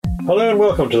Hello and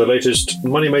welcome to the latest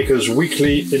Moneymakers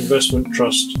Weekly Investment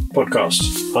Trust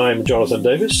podcast. I'm Jonathan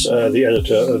Davis, the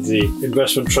editor of the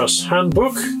Investment Trust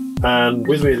Handbook. And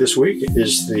with me this week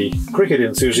is the cricket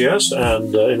enthusiast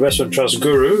and investment trust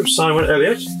guru, Simon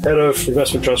Elliott, head of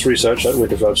investment trust research at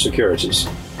Winterflood Securities.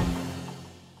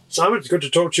 Simon, it's good to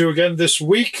talk to you again this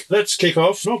week. Let's kick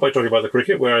off not by talking about the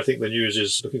cricket, where I think the news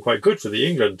is looking quite good for the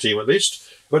England team at least,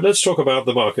 but let's talk about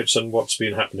the markets and what's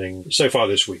been happening so far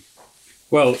this week.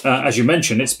 Well, as you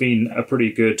mentioned, it's been a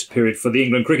pretty good period for the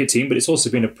England cricket team, but it's also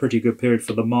been a pretty good period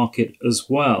for the market as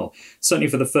well. Certainly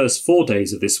for the first 4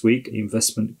 days of this week, the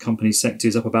investment company sector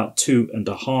is up about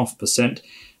 2.5%,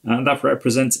 and that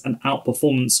represents an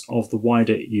outperformance of the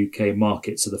wider UK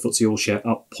market. So the FTSE All-Share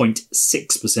up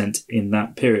 0.6% in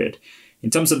that period. In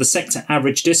terms of the sector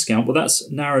average discount, well,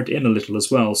 that's narrowed in a little as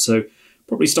well. So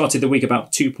probably started the week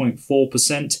about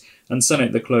 2.4%, and certainly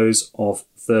at the close of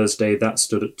Thursday, that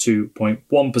stood at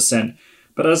 2.1%.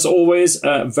 But as always,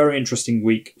 a very interesting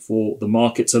week for the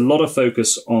markets. A lot of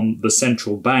focus on the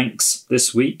central banks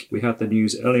this week. We had the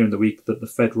news earlier in the week that the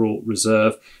Federal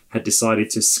Reserve had decided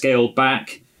to scale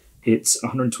back its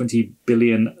 $120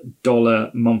 billion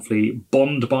monthly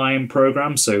bond buying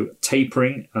program, so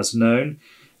tapering as known.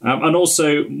 And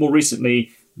also, more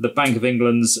recently, the Bank of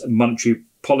England's Monetary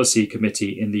Policy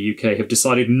Committee in the UK have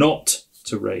decided not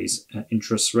to raise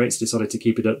interest rates, decided to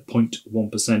keep it at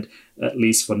 0.1% at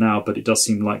least for now, but it does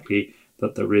seem likely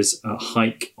that there is a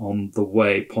hike on the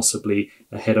way, possibly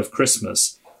ahead of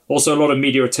Christmas. Also, a lot of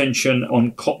media attention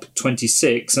on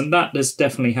COP26, and that has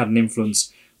definitely had an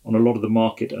influence on a lot of the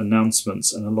market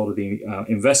announcements and a lot of the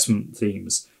investment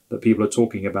themes that people are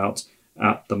talking about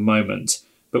at the moment.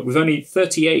 But with only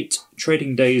 38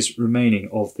 trading days remaining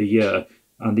of the year,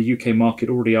 and the UK market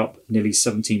already up nearly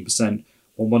 17%,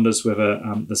 one wonders whether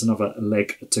there's another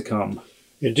leg to come.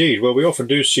 Indeed. Well, we often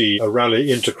do see a rally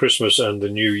into Christmas and the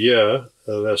new year.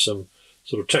 There's some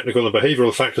sort of technical and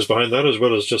behavioural factors behind that, as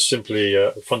well as just simply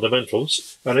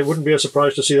fundamentals. And it wouldn't be a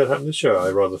surprise to see that happen this year, I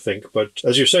rather think. But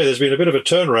as you say, there's been a bit of a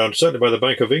turnaround, certainly by the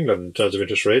Bank of England in terms of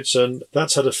interest rates, and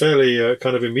that's had a fairly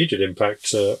kind of immediate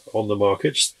impact on the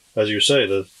markets. As you say,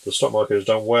 the stock market has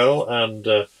done well, and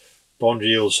bond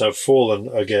yields have fallen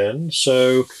again.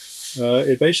 So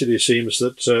it basically seems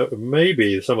that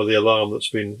maybe some of the alarm that's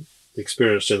been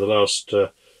experienced in the last,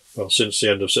 since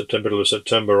the end of September, middle of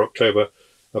September, October,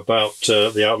 about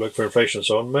the outlook for inflation and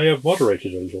so on, may have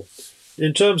moderated a little.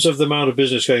 In terms of the amount of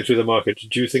business going through the market,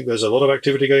 do you think there's a lot of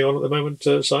activity going on at the moment,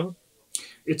 Simon?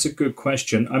 It's a good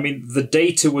question. I mean, the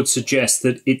data would suggest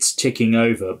that it's ticking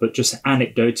over, but just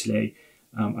anecdotally,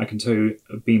 I can tell you,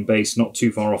 being based not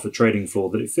too far off the trading floor,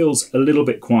 that it feels a little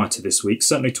bit quieter this week,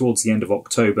 certainly towards the end of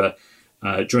October.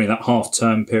 During that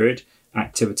half-term period,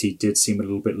 activity did seem a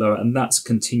little bit lower, and that's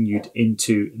continued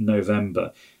into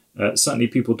November. Certainly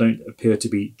people don't appear to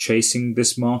be chasing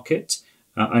this market.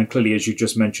 And clearly, as you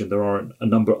just mentioned, there are a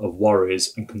number of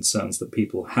worries and concerns that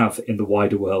people have in the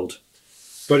wider world.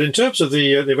 But in terms of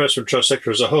the investment trust sector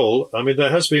as a whole, I mean, there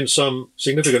has been some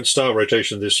significant style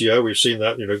rotation this year. We've seen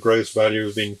that, growth value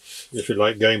has been, if you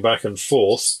like, going back and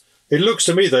forth. It looks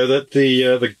to me, though, that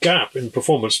the gap in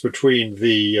performance between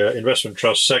the investment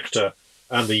trust sector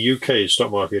and the UK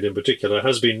stock market in particular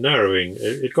has been narrowing.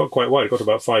 It got quite wide. It got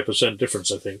about 5%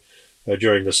 difference, I think,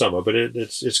 during the summer. But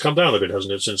it's come down a bit,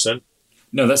 hasn't it, since then?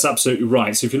 No, that's absolutely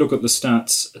right. So if you look at the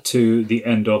stats to the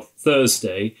end of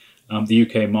Thursday, the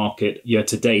UK market year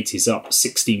to date is up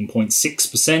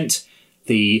 16.6%.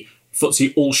 The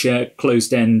FTSE All-Share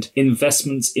Closed-End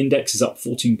Investments Index is up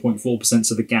 14.4%,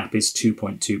 so the gap is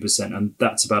 2.2%, and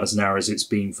that's about as narrow as it's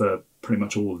been for pretty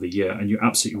much all of the year. And you're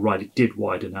absolutely right, it did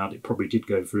widen out. It probably did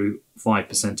go through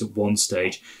 5% at one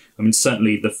stage. I mean,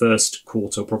 certainly the first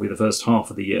quarter, probably the first half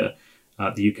of the year,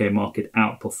 the UK market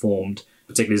outperformed,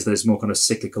 particularly as there's more kind of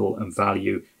cyclical and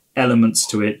value elements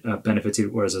to it,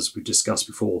 benefited, whereas as we discussed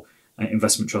before,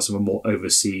 investment trusts were more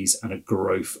overseas and a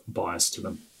growth bias to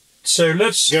them. So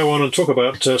let's go on and talk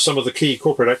about some of the key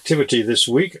corporate activity this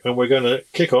week. And we're going to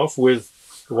kick off with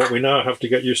what we now have to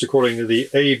get used to calling the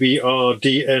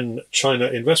ABRDN China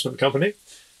Investment Company.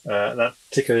 That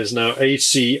ticker is now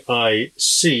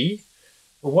ACIC.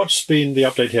 What's been the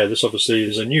update here? This obviously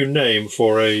is a new name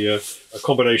for a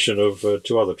combination of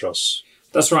two other trusts.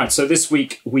 That's right. So this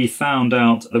week we found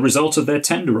out the result of their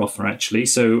tender offer, actually.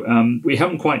 So we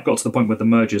haven't quite got to the point where the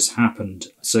merger's happened.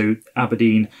 So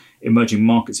Aberdeen Emerging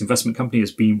Markets Investment Company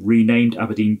has been renamed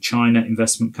Aberdeen China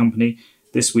Investment Company.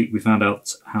 This week we found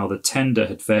out how the tender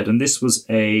had fared. And this was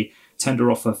a tender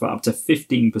offer for up to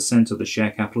 15% of the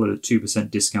share capital at a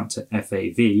 2% discount to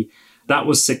FAV. That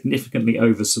was significantly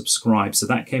oversubscribed. So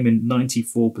that came in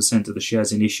 94% of the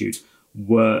shares in issue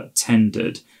were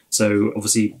tendered. So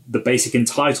obviously the basic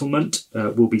entitlement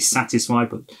will be satisfied,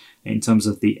 but in terms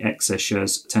of the excess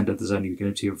shares tendered, there's only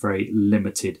going to be a very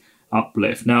limited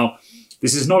uplift. Now,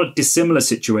 this is not a dissimilar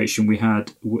situation we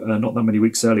had not that many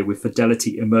weeks earlier with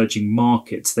Fidelity Emerging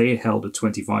Markets. They held a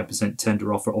 25%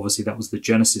 tender offer. Obviously, that was the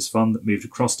Genesis fund that moved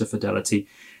across to Fidelity,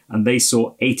 and they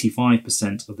saw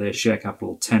 85% of their share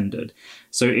capital tendered.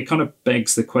 So it kind of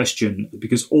begs the question,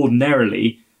 because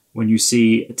ordinarily, when you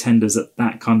see tenders at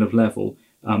that kind of level,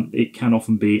 it can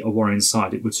often be a worrying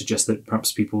sight. It would suggest that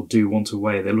perhaps people do want a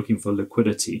way. They're looking for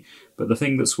liquidity. But the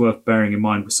thing that's worth bearing in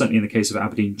mind, certainly in the case of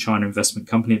Aberdeen China Investment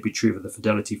Company, it'd be true of the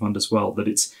Fidelity Fund as well, that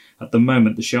it's at the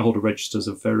moment the shareholder registers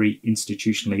are very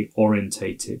institutionally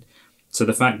orientated. So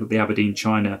the fact that the Aberdeen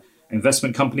China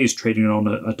Investment Company is trading on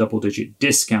a double-digit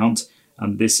discount,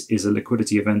 and this is a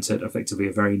liquidity event at effectively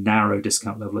a very narrow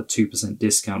discount level, a 2%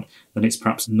 discount, then it's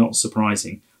perhaps not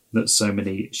surprising that so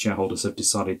many shareholders have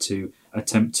decided to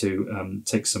attempt to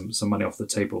take some money off the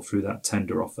table through that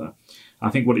tender offer. I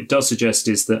think what it does suggest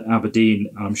is that Aberdeen,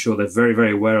 I'm sure they're very,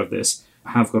 very aware of this,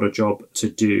 have got a job to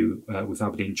do with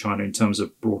Aberdeen China in terms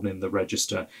of broadening the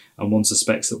register. And one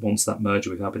suspects that once that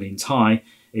merger with Aberdeen Thai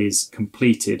is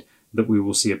completed, that we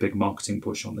will see a big marketing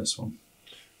push on this one.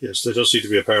 Yes, there does seem to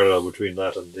be a parallel between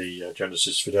that and the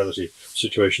Genesis Fidelity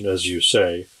situation, as you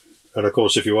say. And of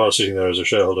course, if you are sitting there as a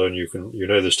shareholder and you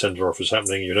know this tender offer is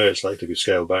happening, you know it's likely to be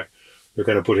scaled back, you're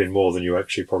going to put in more than you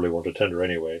actually probably want to tender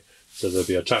anyway. So there'll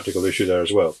be a tactical issue there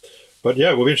as well. But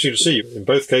yeah, we'll be interesting to see. In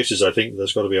both cases, I think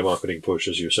there's got to be a marketing push,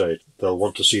 as you say. They'll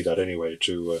want to see that anyway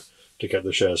to get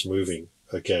the shares moving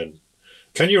again.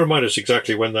 Can you remind us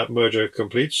exactly when that merger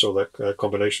completes or that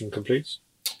combination completes?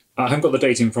 I haven't got the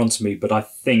date in front of me, but I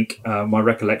think my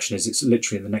recollection is it's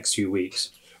literally in the next few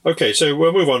weeks. Okay, so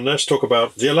we'll move on. Let's talk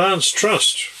about the Alliance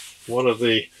Trust, one of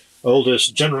the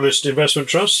oldest generalist investment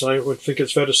trusts, I would think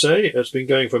it's fair to say. It's been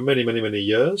going for many, many, many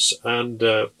years and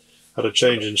had a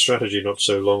change in strategy not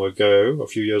so long ago, a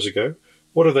few years ago.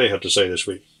 What have they had to say this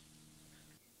week?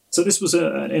 So this was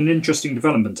an interesting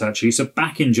development, actually. So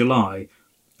back in July,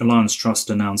 Alliance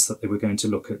Trust announced that they were going to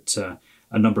look at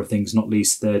a number of things, not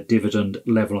least their dividend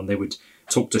level, and they would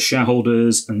talk to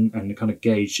shareholders and kind of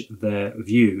gauge their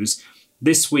views.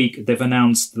 This week, they've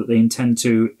announced that they intend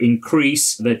to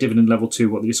increase their dividend level to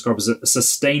what they describe as a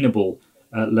sustainable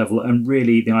level. And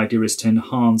really, the idea is to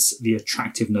enhance the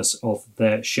attractiveness of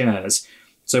their shares.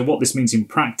 So what this means in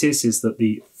practice is that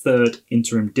the third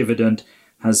interim dividend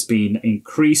has been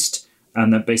increased,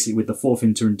 and that basically with the fourth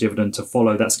interim dividend to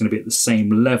follow, that's going to be at the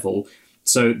same level.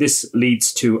 So this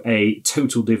leads to a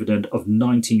total dividend of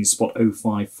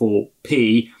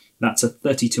 19.054p. That's a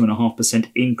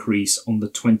 32.5% increase on the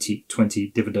 2020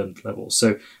 dividend level.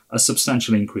 So a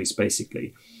substantial increase,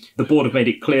 basically. The board have made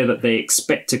it clear that they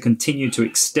expect to continue to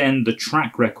extend the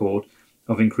track record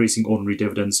of increasing ordinary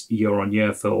dividends year on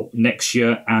year for next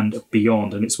year and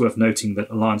beyond. And it's worth noting that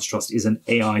Alliance Trust is an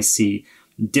AIC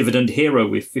dividend hero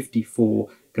with 54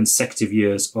 consecutive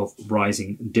years of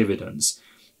rising dividends.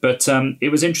 But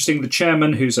it was interesting. The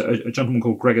chairman, who's a gentleman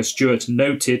called Gregor Stewart,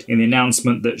 noted in the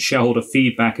announcement that shareholder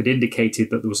feedback had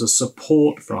indicated that there was a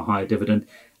support for a higher dividend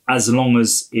as long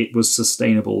as it was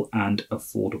sustainable and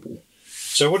affordable.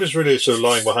 So what is really sort of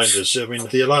lying behind this? I mean,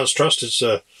 the Alliance Trust has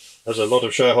a lot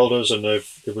of shareholders, and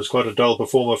it was quite a dull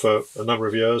performer for a number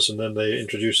of years, and then they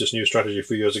introduced this new strategy a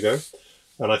few years ago.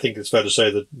 And I think it's fair to say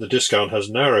that the discount has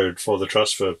narrowed for the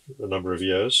trust for a number of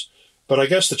years. But I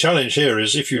guess the challenge here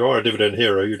is if you are a dividend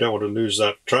hero, you don't want to lose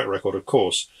that track record, of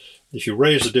course. If you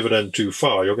raise the dividend too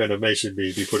far, you're going to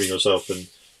basically be putting yourself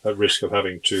at risk of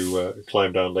having to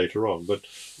climb down later on. But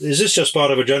is this just part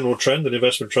of a general trend that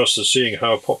investment trusts are seeing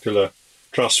how popular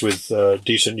trusts with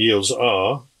decent yields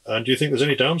are? And do you think there's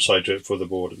any downside to it for the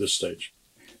board at this stage?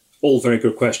 All very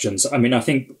good questions. I mean, I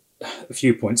think a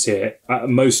few points here.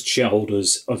 Most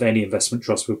shareholders of any investment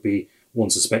trust would be, one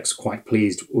suspects, quite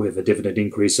pleased with a dividend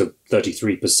increase of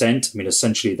 33%. I mean,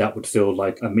 essentially, that would feel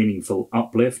like a meaningful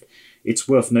uplift. It's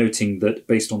worth noting that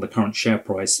based on the current share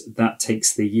price, that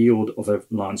takes the yield of a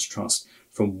Alliance Trust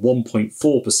from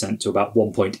 1.4% to about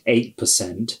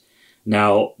 1.8%.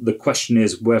 Now, the question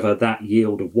is whether that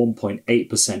yield of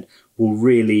 1.8% will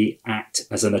really act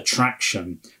as an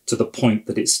attraction to the point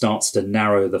that it starts to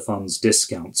narrow the fund's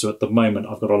discount. So at the moment,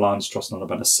 I've got Alliance Trust on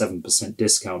about a 7%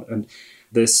 discount, and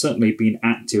there's certainly been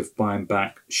active buying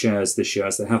back shares this year,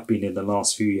 as there have been in the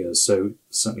last few years. So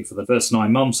certainly for the first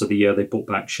 9 months of the year, they bought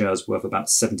back shares worth about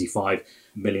 £75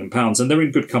 million. And they're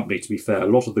in good company, to be fair. A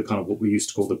lot of the kind of what we used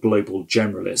to call the global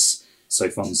generalists, so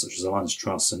funds such as Alliance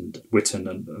Trust and Witten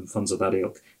and funds of that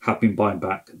ilk, have been buying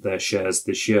back their shares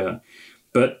this year.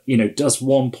 But, does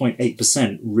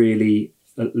 1.8% really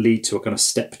lead to a kind of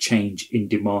step change in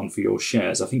demand for your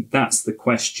shares? I think that's the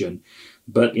question.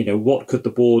 But, what could the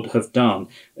board have done?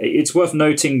 It's worth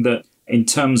noting that in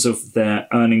terms of their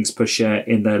earnings per share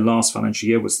in their last financial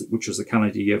year, which was the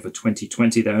calendar year for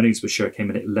 2020, their earnings per share came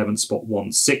in at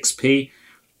 11.16p.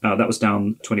 That was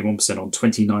down 21% on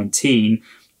 2019.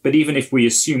 But even if we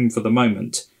assume for the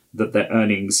moment that their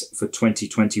earnings for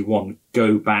 2021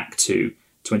 go back to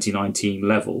 2019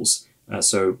 levels,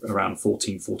 so around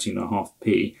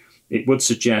 14.5p, it would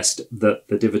suggest that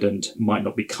the dividend might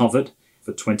not be covered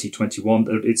for 2021.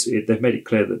 They've made it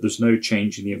clear that there's no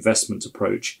change in the investment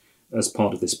approach as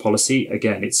part of this policy.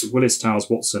 Again, it's Willis Towers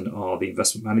Watson are the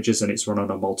investment managers, and it's run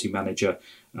on a multi-manager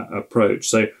approach.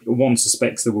 So one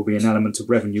suspects there will be an element of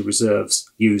revenue reserves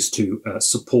used to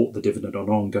support the dividend on an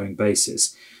ongoing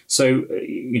basis. So,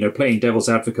 playing devil's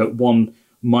advocate, one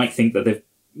might think that they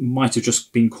might have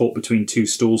just been caught between two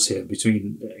stools here,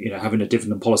 between having a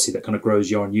dividend policy that kind of grows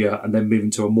year on year and then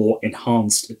moving to a more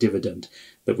enhanced dividend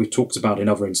that we've talked about in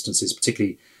other instances,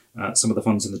 particularly some of the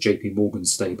funds in the JP Morgan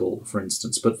stable, for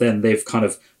instance. But then they've kind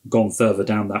of gone further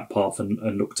down that path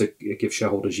and looked to give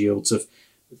shareholders yields of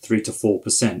 3 to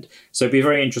 4%. So it'd be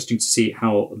very interesting to see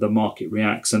how the market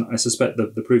reacts. And I suspect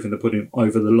that the proof in the pudding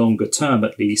over the longer term,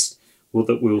 at least,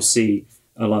 that we'll see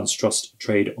Alliance Trust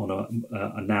trade on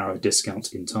a narrow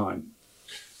discount in time.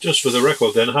 Just for the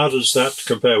record then, how does that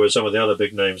compare with some of the other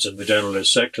big names in the generalist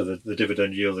sector, the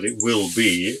dividend yield that it will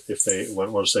be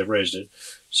once they've raised it?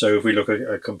 So if we look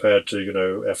at compared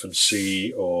to,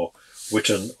 F&C or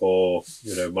Witten or,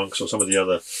 Monks or some of the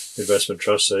other investment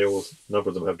trusts, a number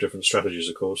of them have different strategies,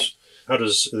 of course. How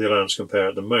does the Alliance compare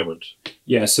at the moment?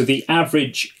 Yeah, so the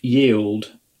average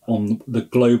yield on the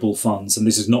global funds, and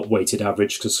this is not weighted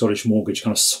average because Scottish Mortgage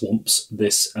kind of swamps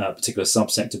this particular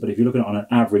subsector, but if you look at it on an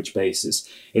average basis,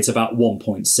 it's about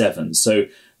 1.7. So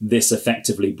this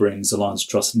effectively brings Alliance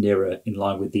Trust nearer in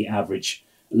line with the average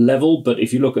level. But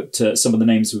if you look at some of the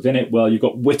names within it, well, you've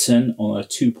got Witten on a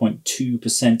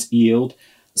 2.2% yield.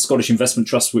 Scottish Investment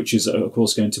Trust, which is, of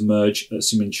course, going to merge,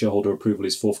 assuming shareholder approval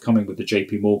is forthcoming, with the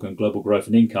JP Morgan Global Growth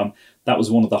and Income. That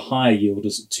was one of the higher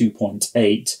yielders at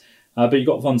 2.8. But you've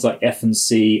got funds like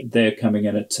F&C, they're coming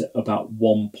in at about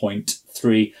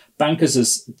 1.3. Bankers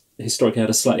has historically had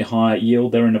a slightly higher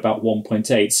yield, they're in about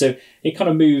 1.8. So it kind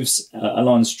of moves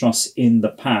Alliance Trust in the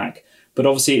pack. But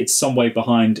obviously it's some way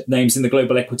behind names in the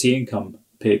global equity income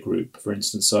peer group, for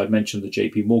instance. So I mentioned the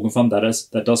JP Morgan fund,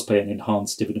 that does pay an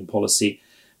enhanced dividend policy.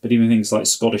 But even things like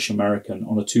Scottish American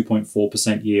on a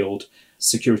 2.4% yield,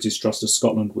 Securities Trust of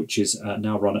Scotland, which is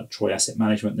now run at Troy Asset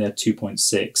Management, they're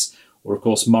 2.6. Or, of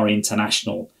course, Murray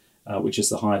International, which is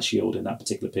the highest yield in that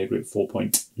particular peer group,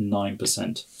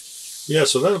 4.9%. Yeah,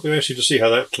 so that'll be interesting to see how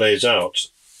that plays out.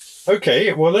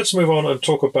 Okay, well, let's move on and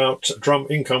talk about Drum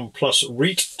Income Plus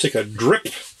REIT, ticker DRIP.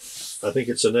 I think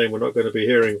it's a name we're not going to be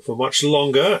hearing for much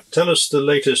longer. Tell us the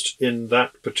latest in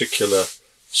that particular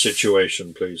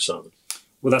situation, please, Simon.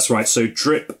 Well, that's right. So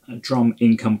DRIP, Drum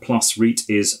Income Plus REIT,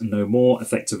 is no more.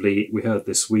 Effectively, we heard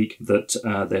this week that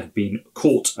there had been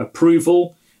court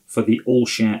approval for the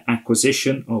all-share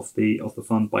acquisition of the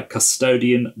fund by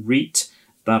Custodian REIT.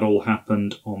 That all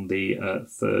happened on the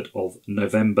 3rd of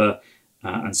November.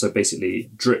 And so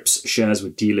basically, DRIP's shares were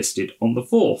delisted on the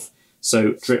 4th.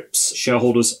 So DRIP's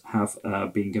shareholders have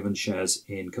been given shares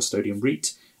in Custodian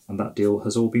REIT, and that deal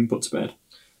has all been put to bed.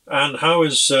 And how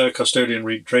is Custodian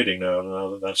REIT trading now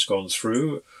that that's gone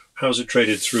through? How's it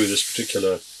traded through this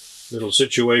particular little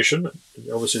situation?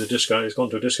 Obviously, the discount has gone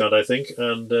to a discount, I think.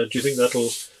 And do you think that'll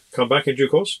come back in due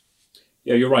course?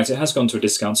 Yeah, you're right. It has gone to a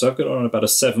discount. So I've got on about a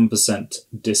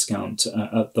 7% discount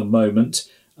at the moment.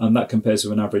 And that compares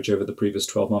with an average over the previous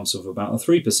 12 months of about a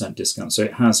 3% discount. So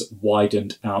it has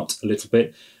widened out a little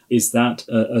bit. Is that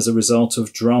as a result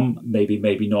of Drum? Maybe,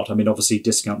 maybe not. I mean, obviously,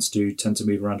 discounts do tend to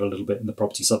move around a little bit in the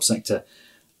property subsector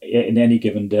in any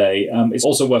given day. It's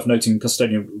also worth noting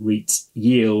Custodian REIT's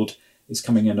yield is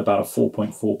coming in about a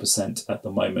 4.4% at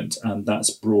the moment. And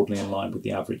that's broadly in line with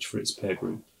the average for its peer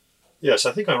group. Yes,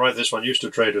 I think I'm right. This one used to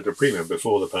trade at a premium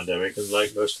before the pandemic, and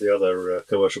like most of the other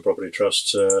commercial property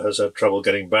trusts, has had trouble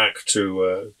getting back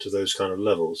to those kind of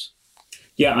levels.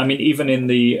 Yeah, I mean, even in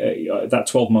the that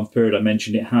 12-month period I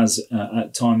mentioned, it has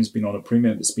at times been on a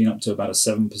premium. It's been up to about a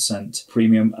 7%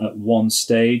 premium at one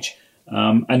stage.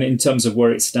 And in terms of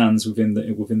where it stands within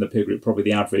the peer group, probably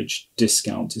the average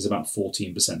discount is about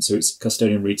 14%. So its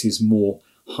Custodian REIT is more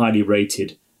highly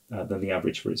rated than the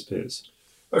average for its peers.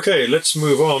 Okay, let's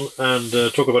move on and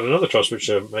talk about another trust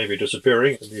which may be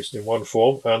disappearing, at least in one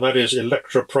form, and that is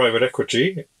Electra Private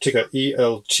Equity, ticker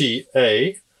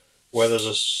ELTA. where there's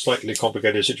a slightly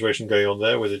complicated situation going on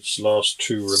there with its last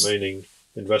two remaining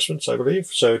investments, I believe.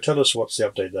 So tell us what's the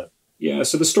update there. Yeah,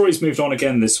 so the story's moved on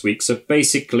again this week. So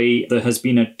basically, there has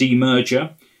been a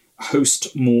demerger.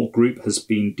 Hostmore Group has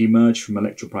been demerged from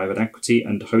Electra Private Equity,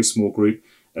 and Hostmore Group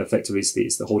effectively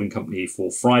is the holding company for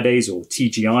Fridays, or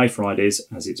TGI Fridays,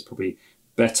 as it's probably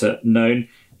better known.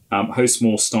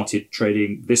 Hostmore started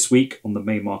trading this week on the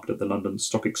main market at the London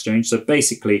Stock Exchange. So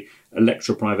basically,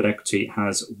 Electra Private Equity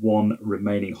has one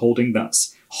remaining holding.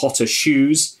 That's Hotter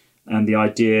Shoes. And the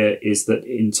idea is that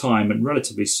in time, and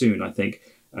relatively soon, I think,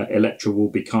 Electra will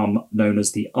become known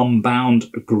as the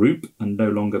Unbound Group and no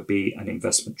longer be an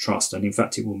investment trust. And in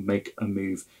fact, it will make a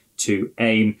move to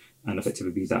AIM and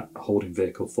effectively be that holding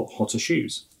vehicle for Hotter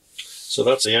Shoes. So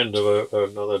that's the end of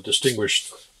another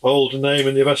distinguished old name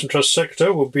in the investment trust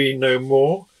sector. Will be no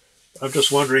more. I'm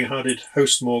just wondering, how did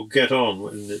Hostmore get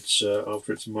on in its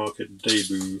after its market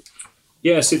debut?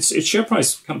 Yes, its share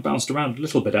price kind of bounced around a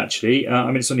little bit, actually.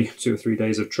 It's only 2 or 3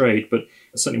 days of trade, but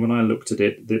certainly when I looked at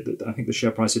it, I think the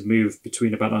share price had moved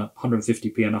between about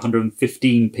 150p and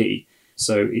 115p.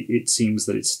 So it seems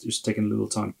that it's just taken a little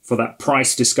time for that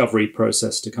price discovery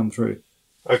process to come through.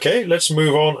 Okay, let's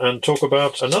move on and talk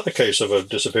about another case of a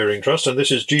disappearing trust, and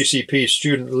this is GCP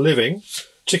Student Living,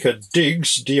 ticker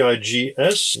DIGS,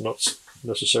 D-I-G-S, not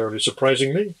necessarily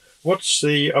surprisingly. What's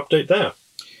the update there?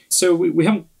 So we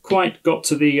haven't quite got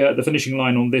to the finishing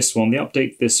line on this one. The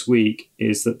update this week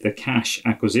is that the cash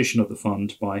acquisition of the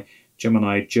fund by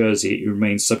Gemini Jersey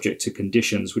remains subject to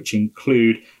conditions which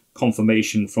include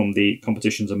confirmation from the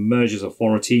Competitions and Mergers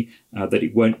Authority that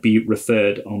it won't be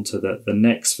referred onto the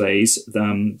next phase.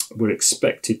 We're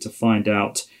expected to find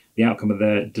out the outcome of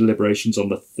their deliberations on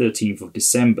the 13th of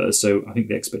December. So I think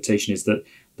the expectation is that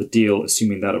the deal,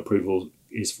 assuming that approval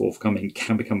is forthcoming,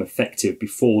 can become effective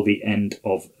before the end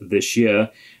of this year.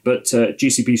 But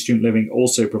GCP Student Living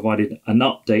also provided an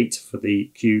update for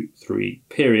the Q3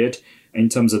 period. In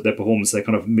terms of their performance, they're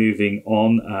kind of moving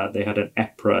on. They had an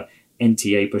EPRA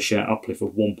NTA per share uplift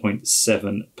of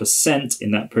 1.7%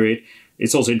 in that period.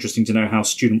 It's also interesting to know how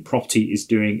student property is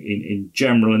doing in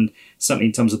general, and certainly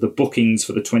in terms of the bookings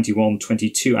for the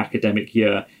 21-22 academic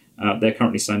year, they're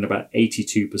currently standing about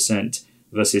 82%.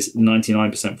 Versus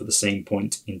 99% for the same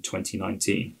point in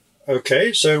 2019.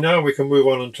 Okay, so now we can move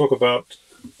on and talk about,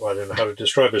 well, I don't know how to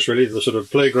describe this really, the sort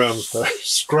of playground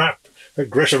scrap at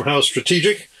Gresham House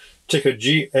Strategic, ticker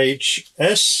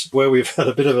GHS, where we've had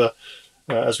a bit of a,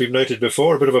 as we've noted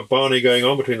before, a bit of a barney going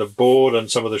on between the board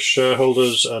and some of the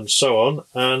shareholders and so on.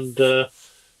 And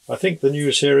I think the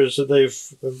news here is that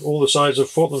all the sides have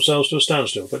fought themselves to a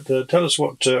standstill. But tell us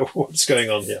what's going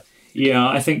on here. Yeah,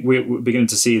 I think we're beginning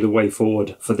to see the way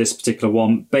forward for this particular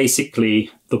one.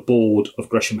 Basically, the board of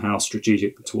Gresham House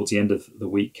Strategic towards the end of the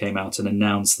week came out and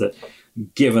announced that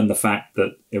given the fact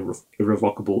that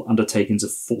irrevocable undertakings of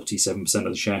 47%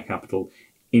 of the share capital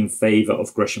in favour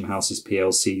of Gresham House's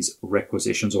PLC's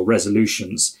requisitions or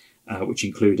resolutions, which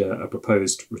include a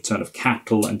proposed return of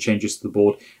capital and changes to the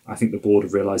board, I think the board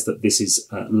have realised that this is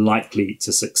likely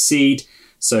to succeed.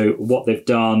 So what they've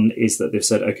done is that they've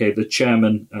said, okay, the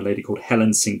chairman, a lady called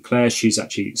Helen Sinclair, she's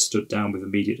actually stood down with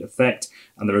immediate effect,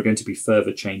 and there are going to be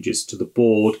further changes to the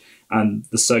board. And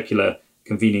the circular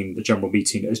convening the general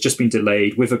meeting has just been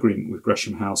delayed with agreement with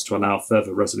Gresham House to allow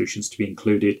further resolutions to be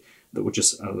included that would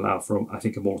just allow for, I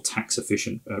think, a more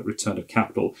tax-efficient return of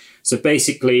capital. So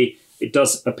basically, it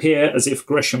does appear as if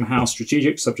Gresham House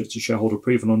Strategic, subject to shareholder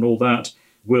approval and all that,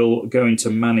 will go into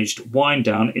managed wind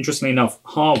down. Interestingly enough,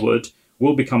 Harwood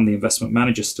will become the investment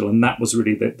manager still, and that was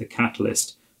really the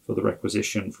catalyst for the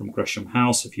requisition from Gresham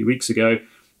House a few weeks ago.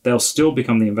 They'll still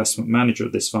become the investment manager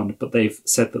of this fund, but they've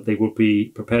said that they will be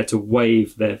prepared to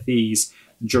waive their fees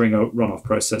during a runoff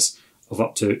process of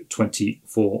up to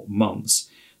 24 months.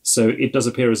 So it does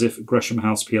appear as if Gresham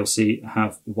House PLC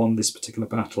have won this particular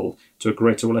battle to a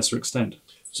greater or lesser extent.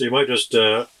 So you might just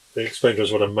explain to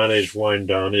us what a managed wind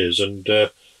down is, and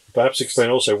perhaps explain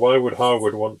also why would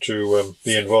Harwood want to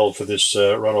be involved for this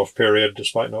runoff period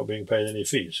despite not being paid any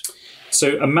fees?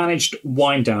 So a managed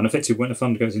wind down, effectively when a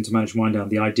fund goes into managed wind down,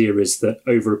 the idea is that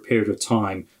over a period of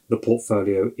time, the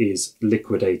portfolio is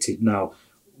liquidated. Now,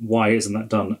 why isn't that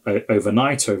done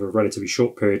overnight, over a relatively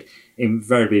short period?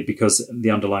 Invariably because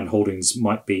the underlying holdings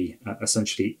might be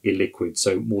essentially illiquid,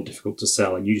 so more difficult to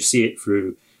sell. And you see it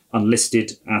through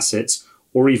unlisted assets,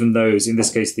 or even those, in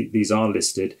this case, these are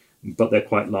listed, but they're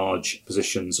quite large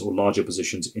positions or larger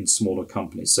positions in smaller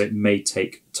companies. So it may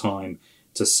take time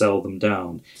to sell them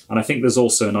down. And I think there's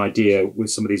also an idea with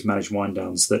some of these managed wind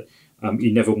downs that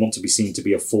you never want to be seen to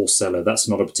be a forced seller. That's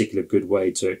not a particularly good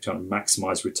way to kind of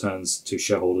maximise returns to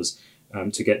shareholders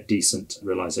to get decent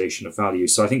realization of value.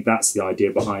 So I think that's the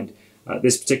idea behind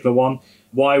this particular one.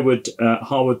 Why would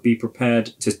Harwood be prepared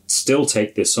to still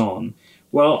take this on?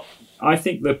 Well, I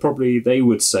think that probably they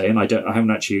would say, and I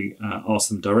haven't actually asked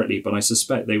them directly, but I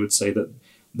suspect they would say that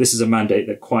this is a mandate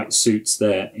that quite suits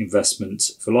their investment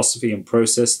philosophy and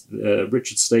process.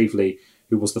 Richard Staveley,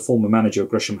 who was the former manager of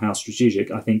Gresham House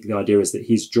Strategic, I think the idea is that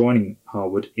he's joining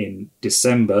Harwood in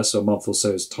December, so a month or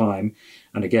so's time.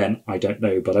 And again, I don't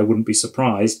know, but I wouldn't be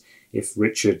surprised if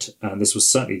Richard, and this was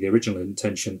certainly the original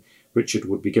intention, Richard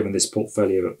would be given this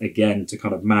portfolio again to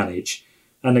kind of manage.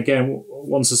 And again,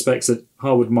 one suspects that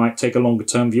Harwood might take a longer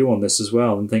term view on this as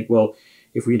well and think, well,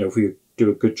 if we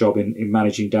do a good job in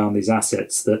managing down these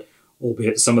assets, that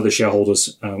albeit some of the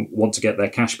shareholders want to get their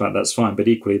cash back, that's fine. But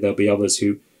equally, there'll be others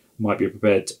who might be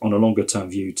prepared on a longer term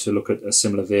view to look at a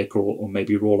similar vehicle or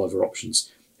maybe rollover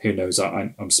options. Who knows?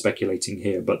 I'm speculating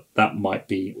here, but that might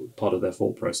be part of their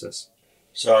thought process.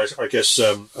 So I guess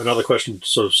another question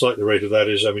sort of slightly related to that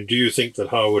is, do you think that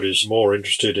Harwood is more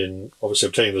interested in obviously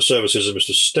obtaining the services of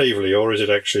Mr. Staveley, or is it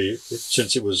actually,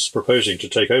 since it was proposing to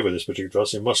take over this particular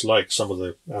trust, it must like some of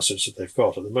the assets that they've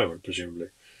got at the moment, presumably.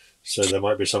 So there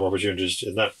might be some opportunities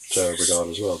in that regard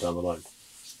as well down the line.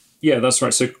 Yeah, that's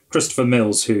right. So Christopher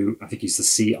Mills, who I think he's the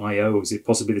CIO, is it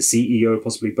possibly the CEO,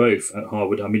 possibly both at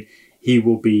Harwood? He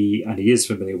will be, and he is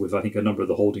familiar with, I think, a number of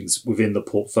the holdings within the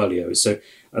portfolio. So,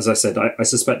 as I said, I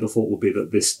suspect the thought will be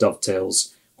that this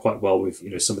dovetails quite well with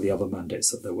some of the other mandates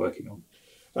that they're working on.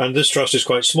 And this trust is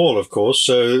quite small, of course.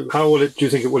 So, how do you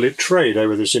think will it trade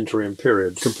over this interim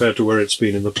period compared to where it's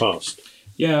been in the past?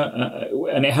 Yeah,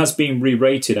 and it has been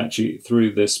re-rated actually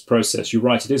through this process. You're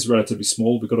right, it is relatively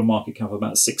small. We've got a market cap of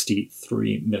about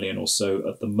 63 million or so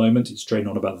at the moment. It's trading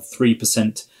on about a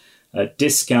 3%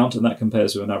 discount, and that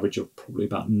compares with an average of probably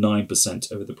about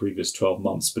 9% over the previous 12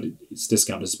 months, but its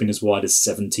discount has been as wide as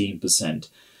 17%.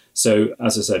 So,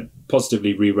 as I said,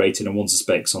 positively re-rated, and one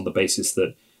suspects on the basis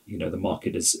that the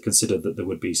market has considered that there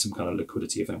would be some kind of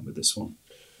liquidity event with this one.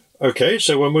 Okay,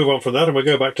 so we'll move on from that and we'll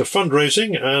go back to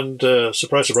fundraising, and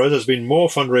surprise, surprise, there's been more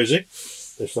fundraising.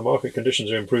 If the market conditions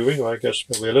are improving, I guess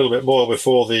there'll be a little bit more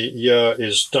before the year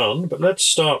is done. But let's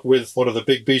start with one of the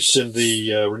big beasts in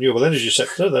the renewable energy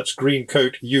sector. That's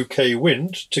Greencoat UK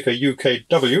Wind, ticker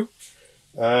UKW.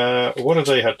 What have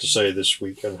they had to say this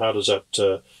week, and how does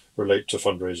that relate to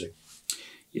fundraising?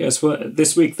 Yes, well,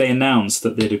 this week they announced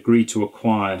that they'd agreed to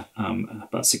acquire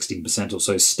about 16% or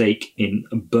so stake in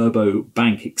Burbo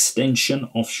Bank Extension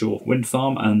offshore wind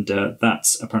farm, and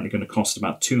that's apparently going to cost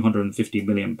about £250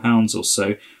 million or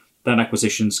so. That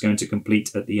acquisition is going to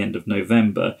complete at the end of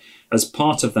November. As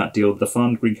part of that deal, the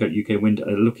fund, Greencoat UK Wind,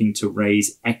 are looking to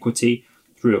raise equity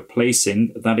through a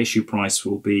placing. That issue price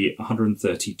will be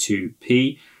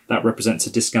 132p. That represents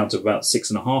a discount of about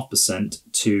 6.5%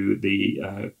 to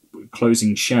the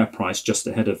closing share price just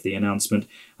ahead of the announcement,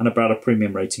 and about a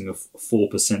premium rating of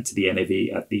 4% to the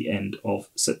NAV at the end of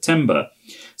September.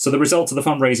 So the results of the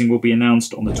fundraising will be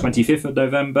announced on the 25th of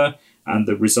November, and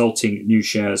the resulting new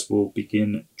shares will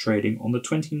begin trading on the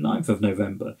 29th of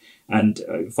November. And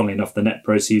funnily enough, the net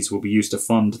proceeds will be used to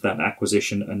fund that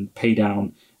acquisition and pay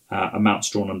down amounts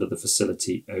drawn under the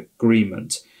facility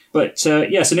agreement. But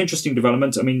yes, an interesting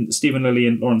development. Stephen Lilly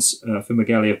and Lawrence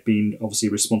Fumagalli have been obviously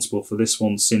responsible for this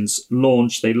one since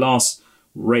launch. They last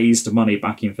raised money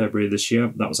back in February this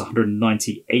year. That was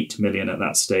 198 million at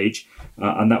that stage,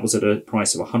 and that was at a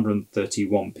price of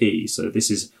 131p. So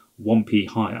this is 1p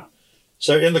higher.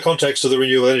 So in the context of the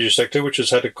renewable energy sector, which has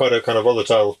had quite a kind of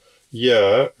volatile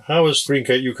year, how is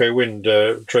Greencoat UK Wind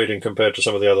trading compared to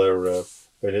some of the other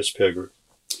in its peer group?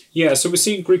 Yeah, so we're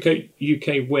seeing Greencoat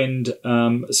UK Wind,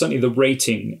 certainly the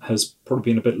rating has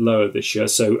probably been a bit lower this year.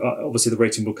 So obviously the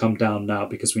rating will come down now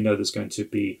because we know there's going to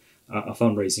be a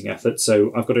fundraising effort.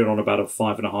 So I've got it on about a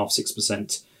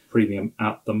 5.5-6% premium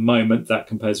at the moment. That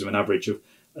compares with an average of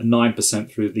 9%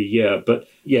 through the year. But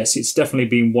yes, it's definitely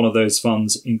been one of those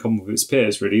funds in common with its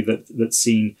peers, really, that's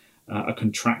seen a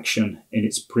contraction in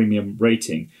its premium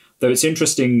rating. Though it's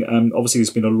interesting, obviously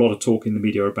there's been a lot of talk in the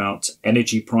media about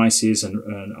energy prices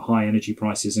and high energy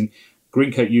prices, and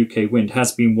Greencoat UK Wind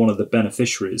has been one of the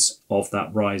beneficiaries of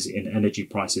that rise in energy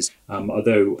prices.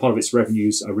 Although part of its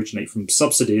revenues originate from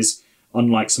subsidies,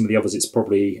 unlike some of the others, it's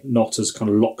probably not as kind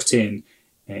of locked in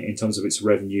terms of its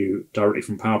revenue directly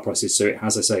from power prices. So it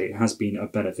has been a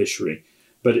beneficiary.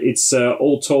 But it's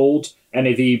all told,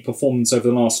 NAV performance over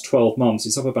the last 12 months,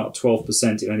 it's up about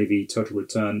 12% in NAV total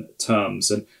return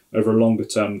terms. And over a longer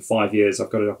term, 5 years, I've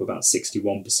got it up about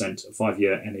 61%,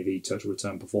 5-year NAV total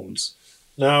return performance.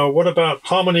 Now, what about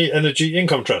Harmony Energy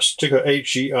Income Trust, ticker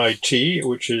HEIT,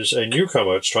 which is a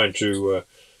newcomer. It's trying to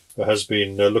has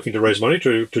been looking to raise money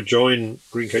to join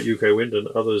Greencoat UK Wind and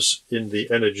others in the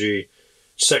energy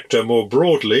sector more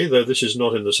broadly, though this is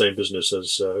not in the same business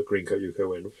as Greencoat UK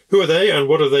Wind. Who are they, and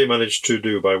what have they managed to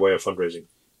do by way of fundraising?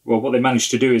 Well, what they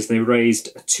managed to do is they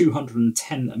raised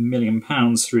 £210 million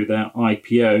through their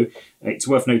IPO. It's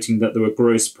worth noting that there were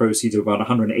gross proceeds of about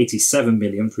 £187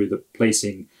 million through the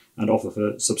placing and offer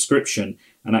for subscription.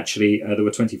 And actually, there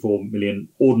were 24 million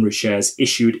ordinary shares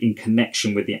issued in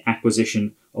connection with the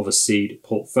acquisition of a seed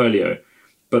portfolio.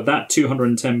 But that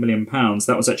 £210 million,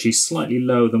 that was actually slightly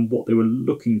lower than what they were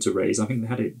looking to raise. I think they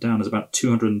had it down as about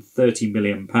 £230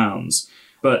 million.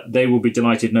 But they will be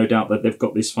delighted, no doubt, that they've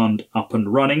got this fund up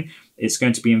and running. It's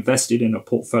going to be invested in a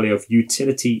portfolio of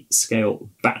utility-scale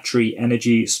battery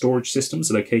energy storage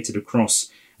systems located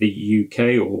across the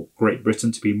UK, or Great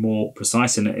Britain to be more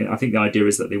precise. And I think the idea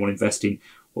is that they want to invest in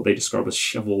what they describe as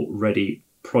shovel-ready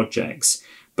projects.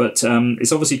 But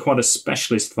it's obviously quite a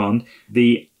specialist fund.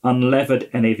 The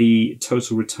unlevered NAV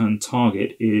total return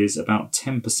target is about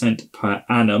 10% per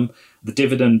annum. The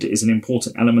dividend is an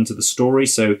important element of the story.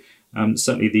 So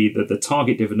certainly the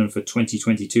target dividend for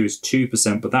 2022 is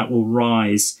 2%, but that will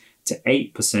rise to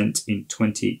 8% in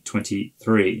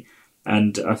 2023.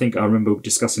 And I think I remember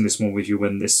discussing this one with you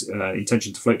when this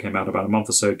intention to float came out about a month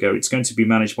or so ago. It's going to be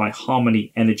managed by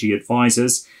Harmony Energy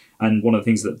Advisors. And one of the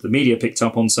things that the media picked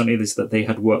up on certainly is that they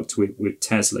had worked with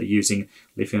Tesla using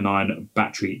lithium-ion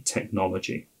battery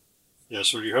technology.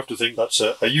 Yes, well, you have to think that's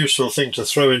a useful thing to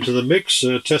throw into the mix.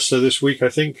 Tesla this week, I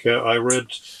think, I read,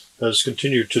 has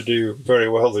continued to do very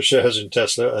well, the shares in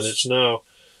Tesla, and it's now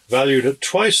valued at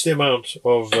twice the amount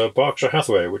of Berkshire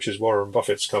Hathaway, which is Warren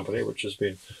Buffett's company, which has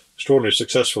been extraordinarily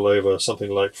successful over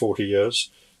something like 40 years.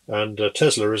 And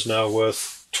Tesla is now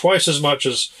worth twice as much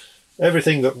as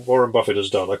everything that Warren Buffett has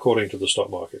done, according to the stock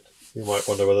market. You might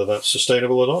wonder whether that's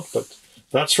sustainable or not, but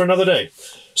that's for another day.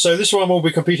 So this one will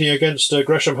be competing against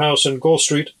Gresham House and Gore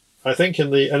Street, I think,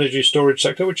 in the energy storage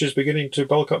sector, which is beginning to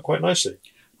bulk up quite nicely.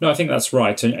 No, I think that's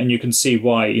right. And you can see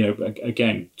why,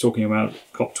 again, talking about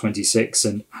COP26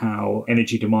 and how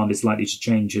energy demand is likely to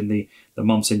change in the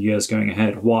months and years going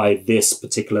ahead, why this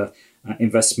particular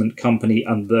investment company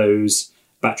and those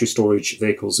battery storage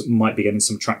vehicles might be getting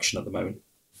some traction at the moment.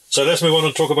 So let's move on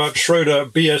and talk about Schroder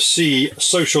BSC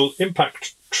Social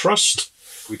Impact Trust.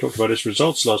 We talked about its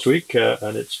results last week,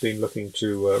 and it's been looking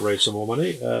to raise some more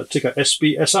money. Ticker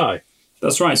SBSI.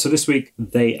 That's right. So this week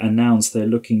they announced they're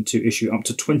looking to issue up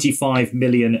to 25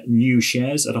 million new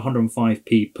shares at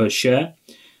 105p per share.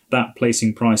 That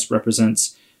placing price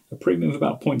represents a premium of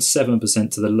about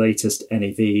 0.7% to the latest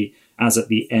NAV as at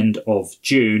the end of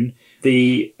June.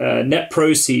 The net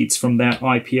proceeds from their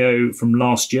IPO from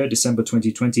last year, December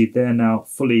 2020, they're now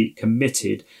fully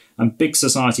committed. And Big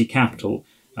Society Capital,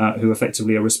 who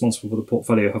effectively are responsible for the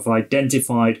portfolio, have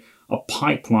identified a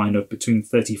pipeline of between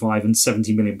 35 and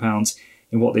 70 million pounds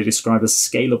in what they describe as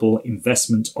scalable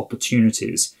investment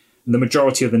opportunities. And the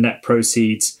majority of the net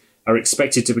proceeds are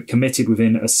expected to be committed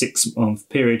within a 6-month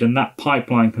period, and that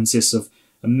pipeline consists of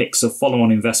a mix of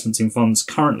follow-on investments in funds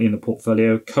currently in the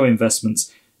portfolio,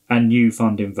 co-investments, and new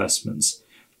fund investments.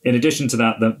 In addition to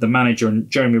that, the manager, and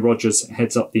Jeremy Rogers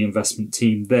heads up the investment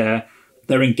team there,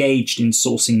 they're engaged in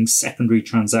sourcing secondary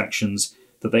transactions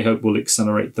that they hope will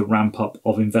accelerate the ramp-up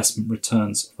of investment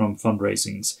returns from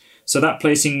fundraisings. So that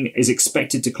placing is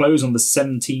expected to close on the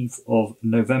 17th of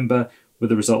November, with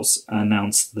the results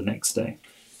announced the next day.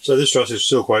 So this trust is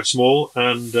still quite small,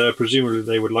 and presumably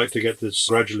they would like to get this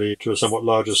gradually to a somewhat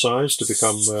larger size to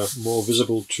become more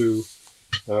visible to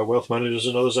wealth managers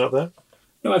and others out there?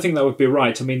 No, I think that would be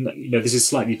right. I mean, this is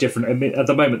slightly different. I mean, at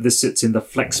the moment, this sits in the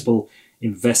flexible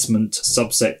investment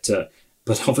subsector,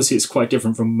 but obviously it's quite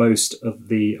different from most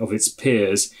of its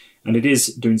peers, and it is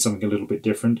doing something a little bit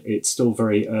different. It's still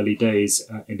very early days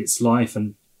in its life,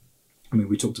 and I mean,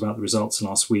 we talked about the results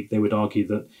last week. They would argue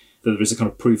that there is a kind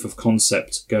of proof of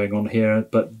concept going on here,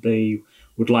 but they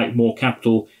would like more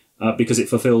capital because it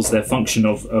fulfills their function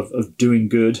of doing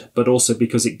good, but also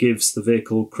because it gives the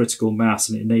vehicle critical mass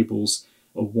and it enables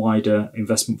a wider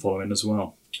investment following as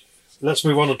well. Let's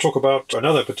move on and talk about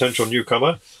another potential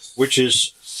newcomer, which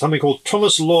is something called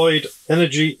Thomas Lloyd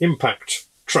Energy Impact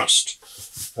Trust.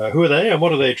 Who are they and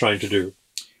what are they trying to do?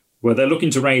 Well, they're looking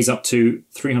to raise up to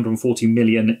 $340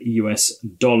 million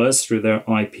through their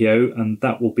IPO, and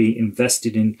that will be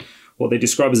invested in what they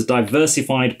describe as a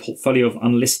diversified portfolio of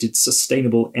unlisted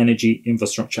sustainable energy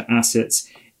infrastructure assets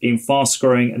in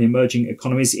fast-growing and emerging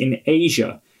economies in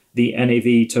Asia. The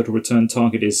NAV total return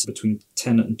target is between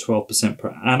 10 and 12% per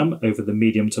annum over the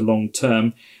medium to long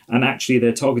term, and actually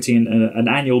they're targeting an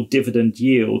annual dividend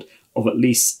yield of at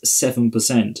least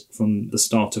 7% from the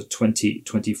start of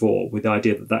 2024, with the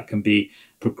idea that that can be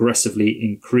progressively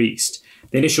increased.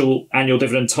 The initial annual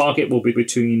dividend target will be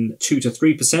between 2 to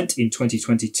 3% in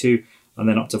 2022 and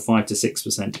then up to 5 to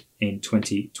 6% in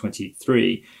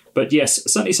 2023. But yes,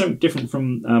 certainly something different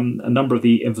from a number of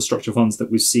the infrastructure funds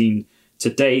that we've seen to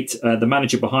date. The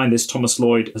manager behind this, Thomas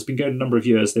Lloyd, has been going a number of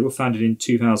years. They were founded in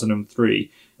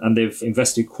 2003 and they've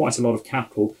invested quite a lot of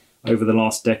capital over the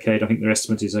last decade. I think their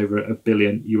estimate is over $1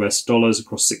 billion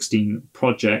across 16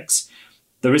 projects.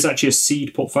 There is actually a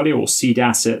seed portfolio or seed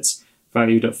assets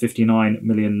valued at $59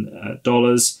 million,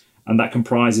 and that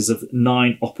comprises of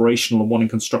 9 operational and 1 in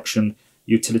construction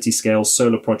utility-scale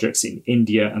solar projects in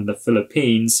India and the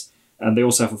Philippines. And they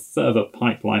also have a further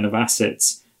pipeline of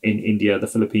assets in India, the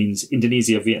Philippines,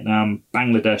 Indonesia, Vietnam,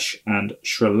 Bangladesh, and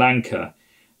Sri Lanka.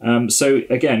 So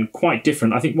again, quite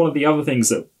different. I think one of the other things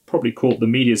that probably caught the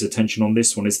media's attention on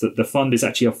this one is that the fund is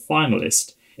actually a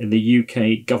finalist in the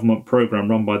UK government programme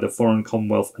run by the Foreign,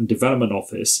 Commonwealth and Development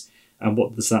Office. And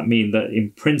what does that mean? That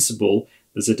in principle,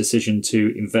 there's a decision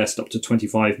to invest up to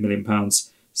 £25 million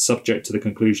subject to the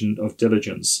conclusion of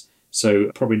diligence.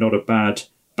 So probably not a bad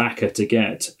backer to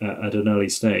get at an early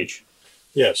stage.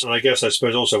 Yes, and I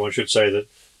suppose also one should say that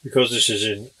because this is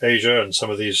in Asia and some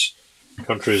of these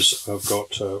countries have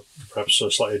got perhaps a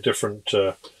slightly different,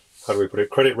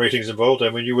 credit ratings involved. I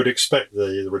mean, you would expect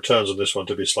the returns on this one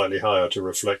to be slightly higher to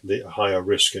reflect the higher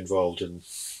risk involved in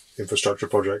infrastructure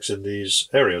projects in these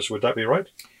areas. Would that be right?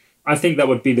 I think that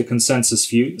would be the consensus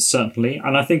view, certainly.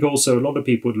 And I think also a lot of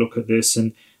people would look at this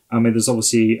and, I mean, there's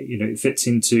obviously, it fits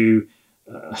into,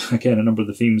 again, a number of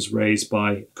the themes raised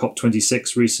by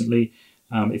COP26 recently.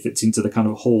 It fits into the kind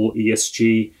of whole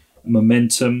ESG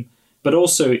momentum, but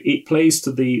also it plays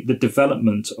to the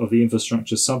development of the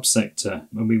infrastructure subsector.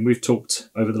 I mean, we've talked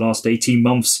over the last 18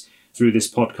 months through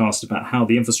this podcast about how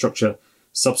the infrastructure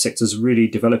subsector is really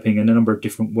developing in a number of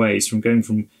different ways, from going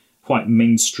from quite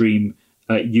mainstream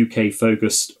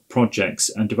UK-focused projects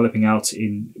and developing out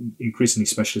in increasingly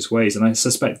specialist ways. And I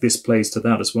suspect this plays to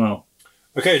that as well.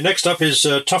 Okay, next up is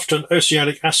Tufton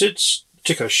Oceanic Assets,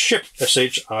 ticker SHIP,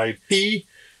 SHIP.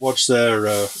 What's their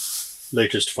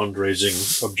latest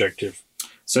fundraising objective?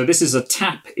 So this is a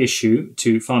TAP issue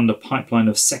to fund a pipeline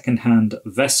of second-hand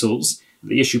vessels.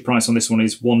 The issue price on this one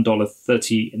is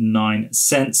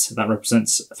 $1.39. That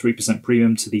represents a 3%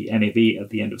 premium to the NAV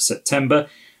at the end of September.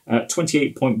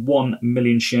 28.1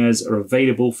 million shares are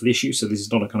available for the issue, so this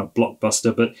is not a kind of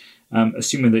blockbuster, but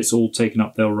assuming that it's all taken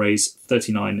up, they'll raise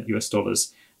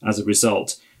 $39 as a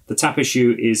result. The TAP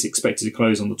issue is expected to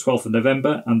close on the 12th of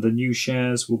November, and the new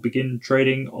shares will begin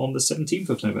trading on the 17th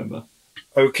of November.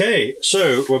 Okay,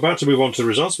 so we're about to move on to the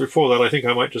results. Before that, I think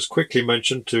I might just quickly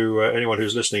mention to anyone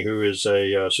who's listening who is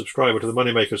a subscriber to the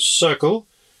Moneymakers Circle,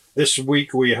 this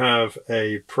week we have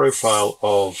a profile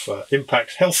of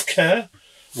Impact Healthcare,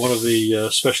 one of the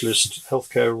specialist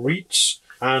healthcare REITs,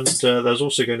 and there's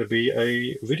also going to be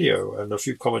a video and a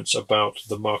few comments about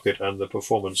the market and the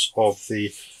performance of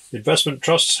the Investment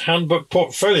Trust's Handbook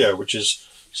portfolio, which is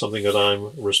something that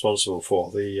I'm responsible for.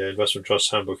 The Investment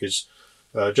Trust's Handbook is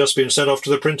just been sent off to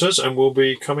the printers and will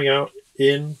be coming out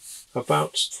in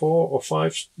about 4 or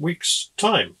 5 weeks'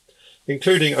 time,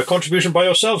 including a contribution by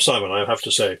yourself, Simon, I have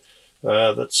to say.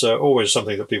 That's always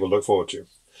something that people look forward to.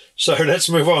 So let's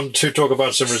move on to talk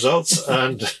about some results,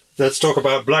 and let's talk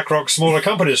about BlackRock Smaller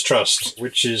Companies Trust,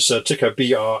 which is ticker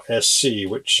BRSC,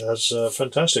 which has a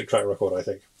fantastic track record, I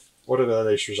think. What do the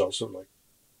latest results look like?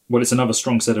 Well, it's another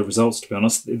strong set of results, to be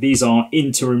honest. These are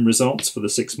interim results for the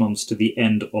 6 months to the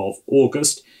end of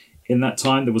August. In that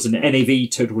time, there was an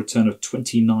NAV total return of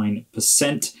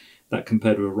 29%. That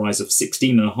compared with a rise of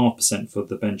 16.5% for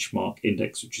the benchmark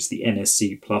index, which is the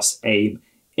NSC plus AIM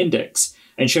index.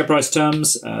 In share price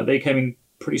terms, they came in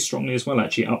pretty strongly as well,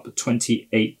 actually up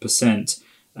 28%.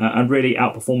 And really,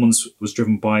 outperformance was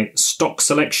driven by stock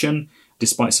selection,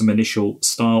 despite some initial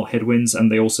style headwinds,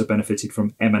 and they also benefited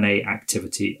from M&A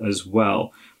activity as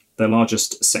well. Their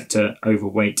largest sector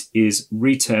overweight is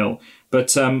retail.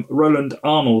 But Roland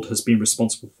Arnold has been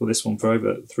responsible for this one for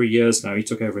over 3 years now. He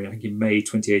took over, I think, in May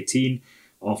 2018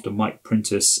 after Mike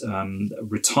Prentis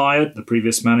retired, the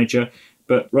previous manager.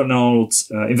 But Roland Arnold's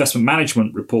investment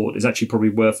management report is actually probably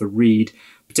worth a read,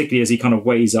 particularly as he kind of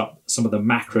weighs up some of the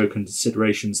macro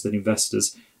considerations that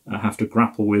investors have to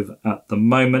grapple with at the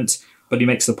moment. But he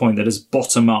makes the point that as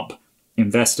bottom-up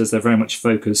investors, they're very much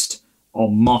focused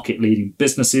on market-leading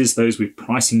businesses, those with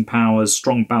pricing powers,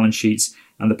 strong balance sheets,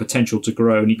 and the potential to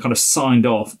grow. And he kind of signed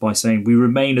off by saying, we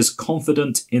remain as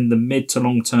confident in the mid to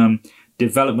long-term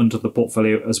development of the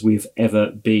portfolio as we've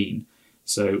ever been.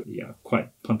 So, yeah,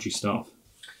 quite punchy stuff.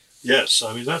 Yes,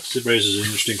 I mean, that raises an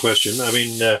interesting question. I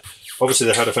mean, obviously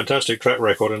they had a fantastic track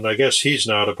record, and I guess he's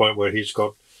now at a point where he's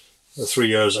got 3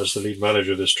 years as the lead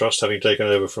manager of this trust, having taken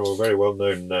over from a very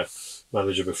well-known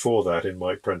manager before that in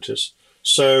Mike Prentice.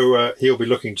 So he'll be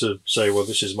looking to say, well,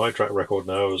 this is my track record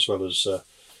now, as well as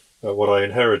what I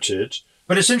inherited.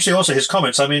 But it's interesting also his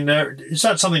comments. I mean, is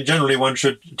that something generally one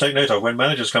should take note of when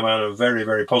managers come out and are very,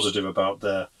 very positive about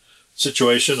their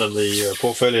situation and the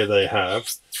portfolio they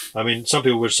have? I mean, some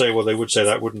people would say, well, they would say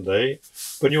that, wouldn't they?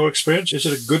 But in your experience, is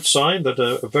it a good sign that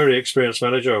a very experienced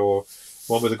manager or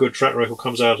one with a good track record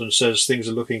comes out and says things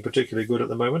are looking particularly good at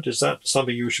the moment? Is that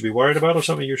something you should be worried about or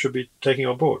something you should be taking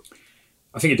on board?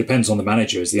 I think it depends on the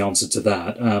manager is the answer to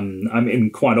that. I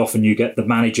mean, quite often you get the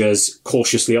managers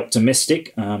cautiously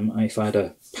optimistic. If I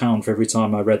had £1 for every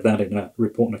time I read that in a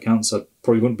report and accounts, I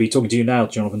probably wouldn't be talking to you now,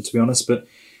 Jonathan, to be honest. But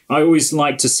I always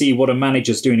like to see what a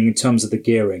manager's doing in terms of the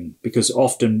gearing, because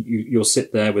often you'll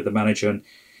sit there with the manager and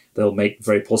they'll make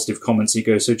very positive comments. You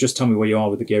go, so just tell me where you are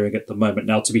with the gearing at the moment.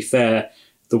 Now, to be fair,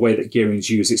 the way that gearing's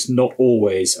used, it's not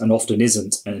always and often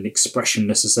isn't an expression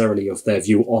necessarily of their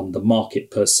view on the market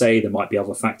per se. There might be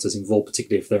other factors involved,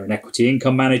 particularly if they're an equity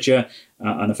income manager,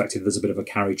 and effectively there's a bit of a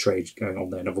carry trade going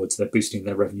on there. In other words, they're boosting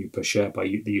their revenue per share by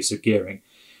the use of gearing.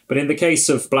 But in the case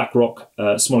of BlackRock,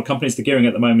 smaller companies, the gearing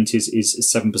at the moment is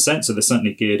 7%, so they're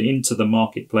certainly geared into the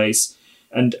marketplace.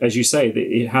 And as you say,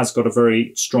 it has got a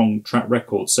very strong track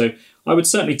record. So I would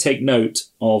certainly take note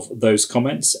of those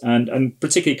comments and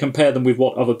particularly compare them with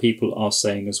what other people are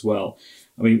saying as well.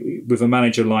 I mean, with a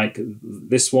manager like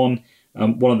this one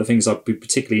of the things I'd be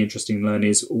particularly interested in learning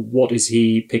is what is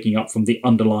he picking up from the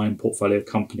underlying portfolio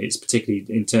companies, particularly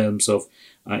in terms of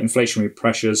inflationary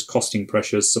pressures, costing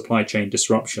pressures, supply chain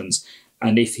disruptions.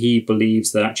 And if he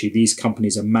believes that actually these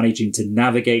companies are managing to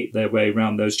navigate their way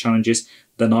around those challenges,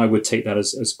 then I would take that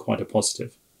as quite a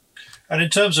positive. And in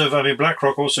terms of, I mean,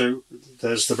 BlackRock also,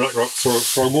 there's the BlackRock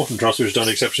Frog-Morton Trust, which has done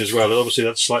exceptionally as well. And obviously,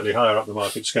 that's slightly higher up the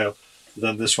market scale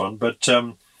than this one. But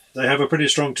they have a pretty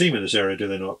strong team in this area, do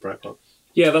they not, BlackRock?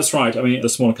 Yeah, that's right. I mean, the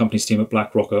smaller companies team at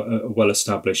BlackRock are well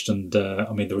established. And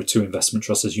I mean, there are 2 investment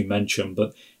trusts, as you mentioned,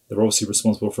 but they're obviously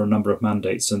responsible for a number of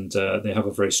mandates and they have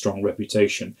a very strong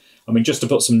reputation. I mean, just to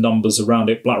put some numbers around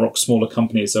it, BlackRock smaller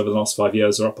companies over the last 5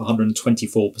 years are up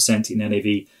 124% in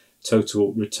NAV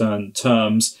total return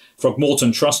terms.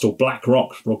 Frog-Morton Trust or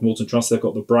BlackRock Frog-Morton Trust, they've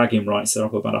got the bragging rights. They're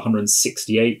up about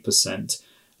 168%.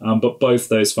 But both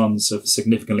those funds have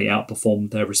significantly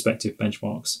outperformed their respective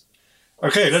benchmarks.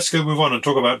 Okay, let's go move on and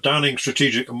talk about Downing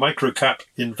Strategic Microcap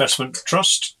Investment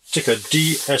Trust, ticker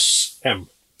DSM.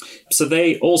 So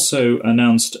they also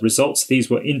announced results.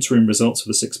 These were interim results for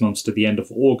the 6 months to the end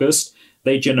of August.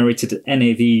 They generated an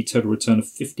NAV total return of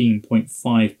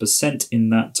 15.5% in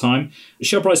that time. The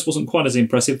share price wasn't quite as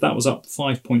impressive. That was up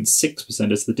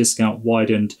 5.6% as the discount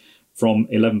widened from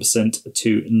 11%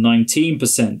 to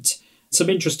 19%. Some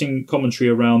interesting commentary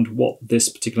around what this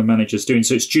particular manager is doing.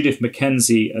 So it's Judith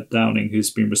McKenzie at Downing who's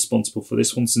been responsible for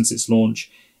this one since its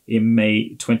launch in May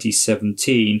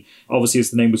 2017. Obviously,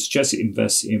 as the name would suggest, it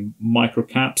invests in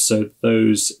microcaps. So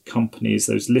those companies,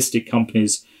 those listed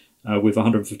companies with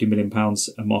 £150 million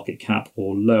a market cap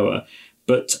or lower.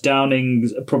 But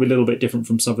Downing's probably a little bit different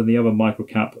from some of the other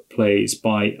microcap plays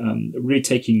by really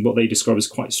taking what they describe as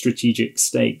quite strategic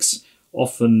stakes,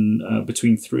 often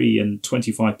between 3 and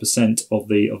 25% of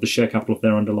the share capital of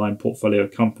their underlying portfolio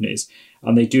companies.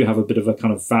 And they do have a bit of a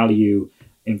kind of value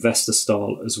investor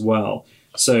style as well.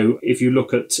 So if you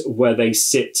look at where they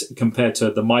sit compared to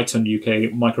the Miton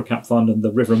UK Microcap Fund and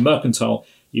the River Mercantile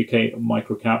UK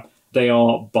Microcap, they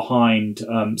are behind,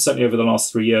 certainly over the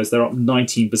last 3 years, they're up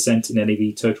 19% in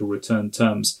NAV total return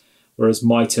terms, whereas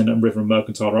Miton and River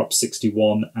Mercantile are up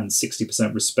 61 and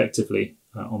 60% respectively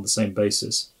on the same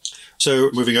basis.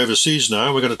 So moving overseas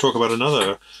now, we're going to talk about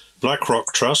another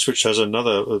BlackRock Trust, which has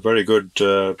another very good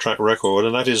track record,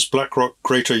 and that is BlackRock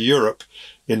Greater Europe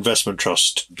Investment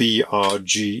Trust,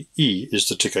 BRGE is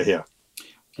the ticker here.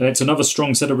 And it's another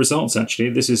strong set of results, actually.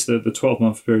 This is the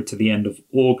 12-month period to the end of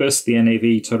August. The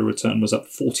NAV total return was up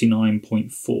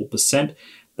 49.4%.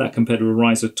 That compared to a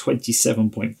rise of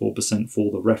 27.4%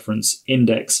 for the reference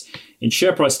index. In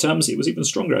share price terms, it was even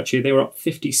stronger, actually. They were up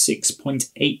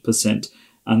 56.8%.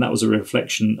 And that was a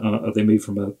reflection of their move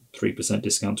from a 3%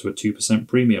 discount to a 2%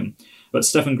 premium. But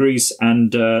Stefan Gries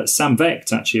and Sam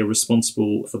Vecht actually are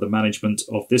responsible for the management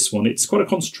of this one. It's quite a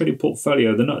concentrated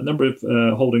portfolio. The number of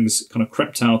holdings kind of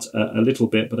crept out a little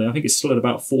bit, but I think it's still at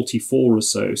about 44 or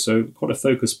so. So quite a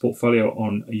focused portfolio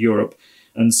on Europe.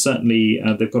 And certainly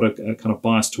they've got a kind of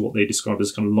bias to what they describe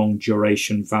as kind of long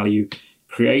duration value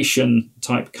creation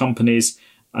type companies.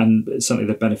 And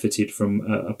certainly they benefited from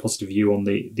a positive view on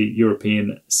the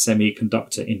European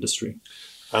semiconductor industry.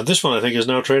 And this one, I think, is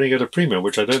now trading at a premium,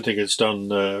 which I don't think it's done,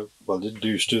 didn't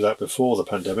used to do that before the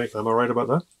pandemic. Am I right about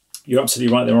that? You're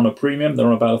absolutely right. They're on a premium. They're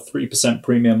on about a 3%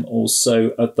 premium or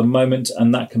so at the moment,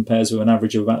 and that compares with an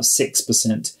average of about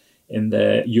 6% in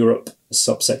their Europe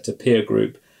subsector peer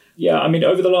group. Yeah, I mean,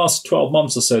 over the last 12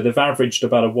 months or so, they've averaged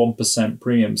about a 1%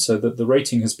 premium, so that the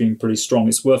rating has been pretty strong.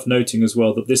 It's worth noting as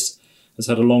well that this has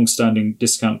had a long-standing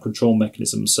discount control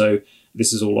mechanism. So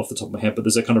this is all off the top of my head, but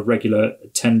there's a kind of regular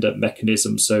tender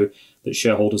mechanism so that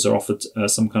shareholders are offered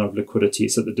some kind of liquidity.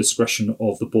 It's at the discretion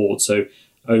of the board. So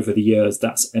over the years,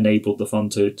 that's enabled the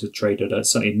fund to trade at a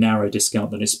slightly narrower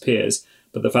discount than its peers.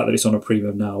 But the fact that it's on a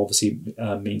premium now obviously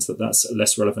means that that's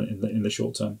less relevant in the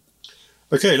short term.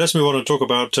 Okay, let's move on and talk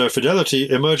about Fidelity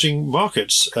Emerging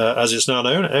Markets, as it's now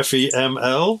known,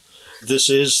 FEML.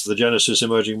 This is the Genesis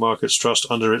Emerging Markets Trust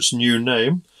under its new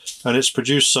name, and it's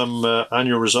produced some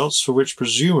annual results for which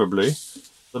presumably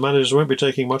the managers won't be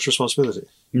taking much responsibility.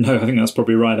 No, I think that's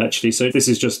probably right, actually. So this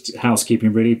is just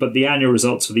housekeeping, really. But the annual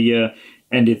results for the year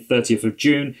ended 30th of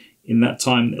June. In that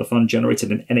time, the fund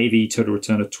generated an NAV total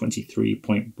return of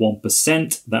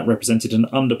 23.1%. That represented an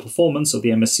underperformance of the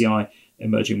MSCI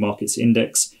Emerging Markets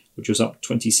Index, which was up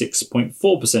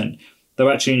 26.4%. Though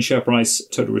actually in share price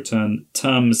total return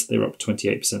terms, they were up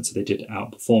 28%, so they did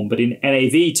outperform. But in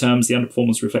NAV terms, the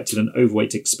underperformance reflected an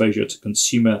overweight exposure to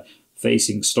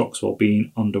consumer-facing stocks while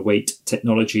being underweight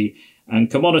technology and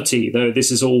commodity, though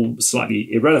this is all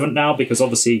slightly irrelevant now because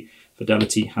obviously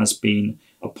Fidelity has been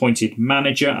appointed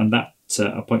manager, and that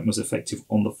appointment was effective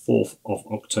on the 4th of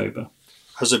October.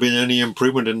 Has there been any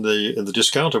improvement in the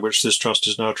discount at which this trust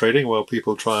is now trading while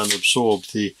people try and absorb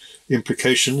the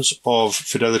implications of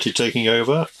Fidelity taking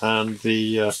over and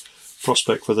the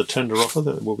prospect for the tender offer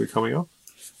that will be coming up?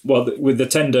 Well, with the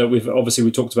tender, we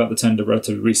talked about the tender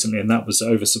relatively recently, and that was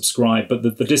oversubscribed. But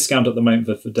the discount at the moment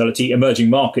for Fidelity Emerging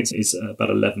Markets is about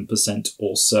 11%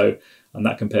 or so, and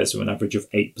that compares to an average of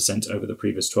 8% over the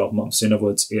previous 12 months. In other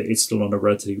words, it's still on a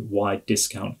relatively wide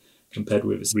discount compared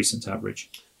with its recent average.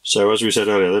 So, as we said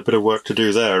earlier, there's a bit of work to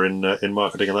do there in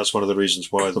marketing, and that's one of the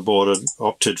reasons why the board had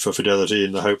opted for Fidelity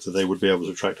in the hope that they would be able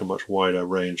to attract a much wider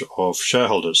range of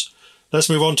shareholders. Let's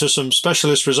move on to some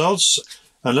specialist results,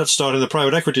 and let's start in the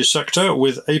private equity sector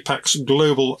with Apax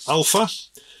Global Alpha.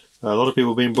 A lot of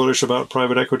people being bullish about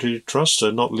private equity trusts,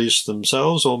 not least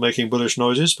themselves, all making bullish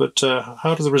noises, but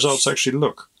how do the results actually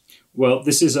look? Well,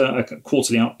 this is a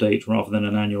quarterly update rather than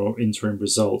an annual or interim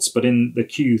results. But in the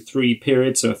Q3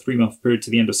 period, so a 3-month period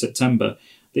to the end of September,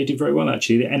 they did very well,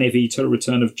 actually. The NAV total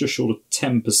return of just short of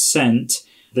 10%.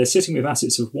 They're sitting with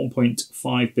assets of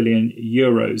 1.5 billion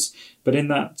euros. But in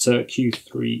that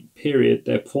Q3 period,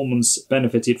 their performance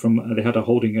benefited from, they had a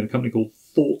holding in a company called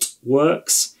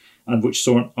ThoughtWorks, and which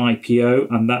saw an IPO,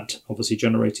 and that obviously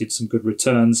generated some good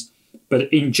returns.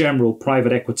 But in general,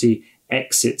 private equity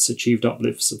exits achieved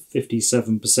uplifts of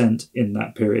 57% in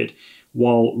that period,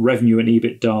 while revenue and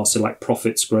EBITDA, so like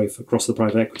profits growth across the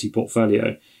private equity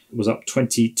portfolio, was up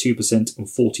 22% and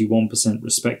 41%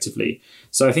 respectively.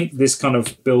 So I think this kind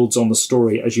of builds on the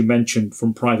story, as you mentioned,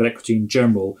 from private equity in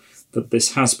general, that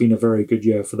this has been a very good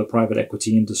year for the private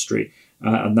equity industry.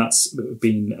 And that's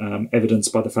been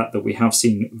evidenced by the fact that we have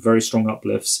seen very strong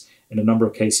uplifts in a number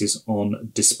of cases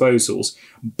on disposals,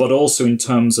 but also in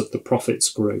terms of the profits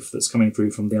growth that's coming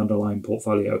through from the underlying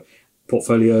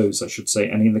portfolios, I should say.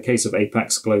 And in the case of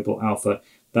Apax Global Alpha,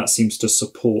 that seems to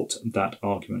support that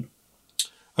argument.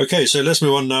 Okay, so let's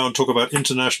move on now and talk about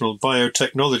International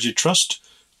Biotechnology Trust,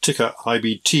 ticker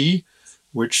IBT,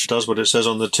 which does what it says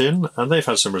on the tin, and they've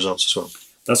had some results as well.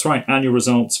 That's right, annual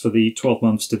results for the 12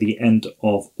 months to the end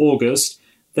of August.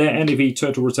 Their NAV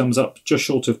total return was up just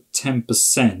short of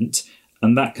 10%,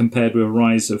 and that compared with a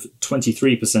rise of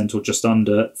 23% or just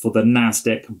under for the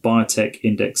Nasdaq Biotech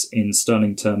Index in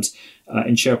sterling terms.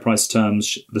 In share price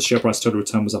terms, the share price total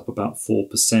return was up about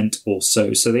 4% or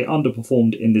so. So they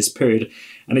underperformed in this period.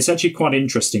 And it's actually quite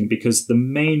interesting because the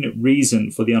main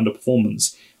reason for the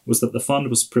underperformance was that the fund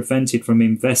was prevented from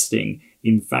investing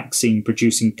in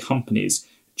vaccine-producing companies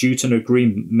due to an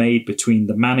agreement made between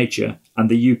the manager and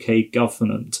the UK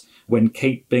government when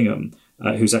Kate Bingham,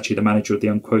 who's actually the manager of the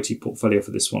unquoted portfolio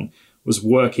for this one, was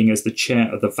working as the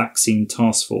chair of the vaccine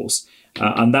task force.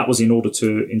 And that was in order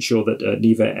to ensure that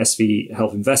neither SV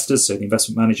Health Investors, so the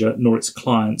investment manager, nor its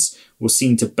clients were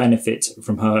seen to benefit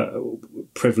from her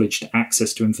privileged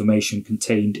access to information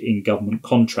contained in government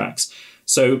contracts.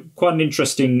 So quite an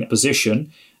interesting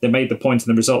position. They made the point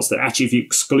in the results that actually if you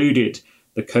excluded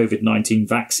the COVID-19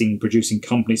 vaccine producing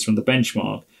companies from the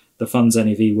benchmark, the fund's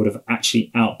NAV would have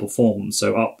actually outperformed,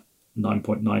 so up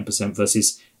 9.9%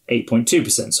 versus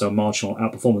 8.2%, so a marginal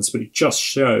outperformance. But it just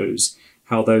shows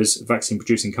how those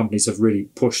vaccine-producing companies have really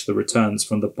pushed the returns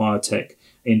from the biotech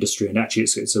industry. And actually,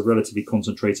 it's a relatively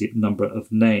concentrated number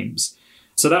of names.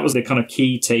 So that was the kind of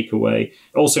key takeaway.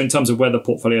 Also, in terms of where the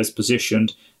portfolio is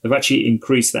positioned, they've actually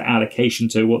increased their allocation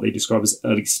to what they describe as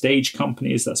early stage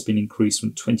companies. That's been increased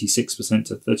from 26%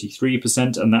 to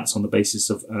 33%, and that's on the basis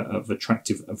of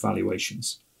attractive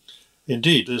valuations.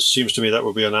 Indeed, this seems to me that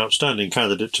would be an outstanding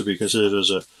candidate to be considered as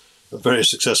a very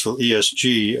successful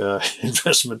ESG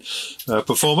investment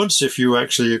performance if you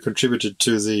actually contributed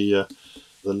to the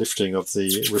lifting of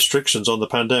the restrictions on the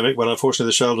pandemic. Well, unfortunately,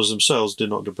 the shareholders themselves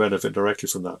did not benefit directly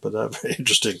from that, but a very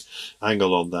interesting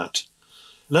angle on that.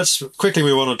 Let's quickly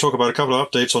move on and talk about a couple of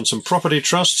updates on some property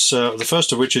trusts, the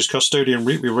first of which is Custodian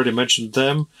REIT. We've already mentioned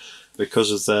them because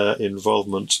of their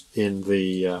involvement in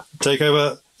the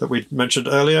takeover that we mentioned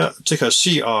earlier, ticker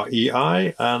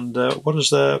CREI, and what has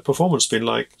their performance been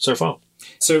like so far?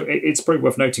 So it's probably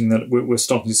worth noting that we're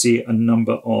starting to see a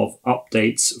number of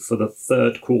updates for the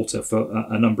third quarter for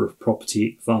a number of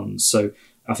property funds. So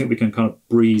I think we can kind of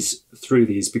breeze through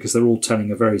these because they're all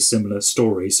telling a very similar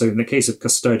story. So in the case of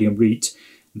Custodian REIT,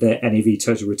 their NAV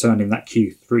total return in that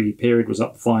Q3 period was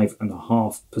up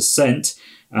 5.5%.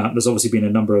 There's obviously been a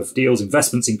number of deals,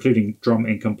 investments, including Drum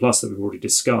Income Plus that we've already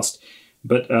discussed.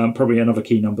 But probably another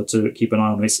key number to keep an eye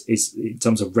on is in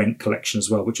terms of rent collection as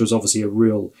well, which was obviously a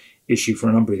real issue for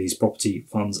a number of these property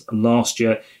funds last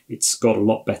year. It's got a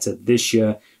lot better this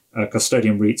year.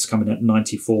 Custodian REIT's coming at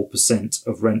 94%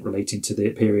 of rent relating to the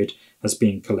period has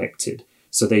been collected.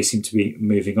 So they seem to be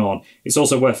moving on. It's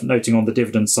also worth noting on the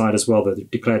dividend side as well that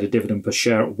they've declared a dividend per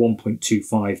share at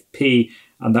 1.25p,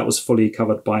 and that was fully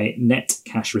covered by net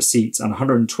cash receipts and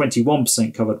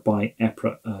 121% covered by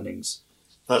EPRA earnings.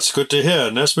 That's good to hear.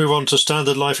 Let's move on to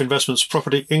Standard Life Investments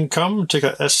Property Income,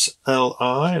 ticker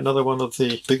SLI, another one of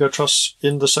the bigger trusts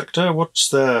in the sector. What's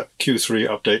their Q3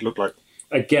 update look like?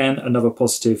 Again, another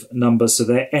positive number. So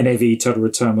their NAV total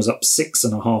return was up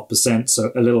 6.5%,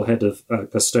 so a little ahead of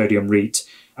Custodian REIT.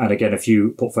 And again, a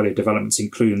few portfolio developments,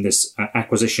 including this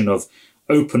acquisition of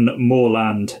open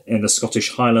moorland in the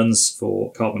Scottish Highlands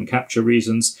for carbon capture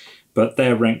reasons. But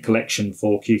their rent collection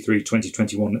for Q3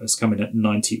 2021 has come in at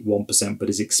 91%, but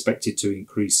is expected to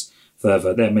increase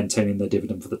further. They're maintaining their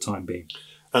dividend for the time being.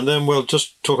 And then we'll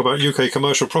just talk about UK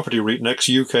Commercial Property REIT next,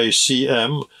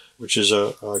 UKCM, which is,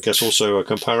 I guess, also a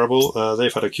comparable.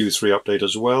 They've had a Q3 update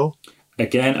as well.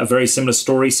 Again, a very similar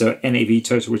story. So NAV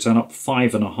total return up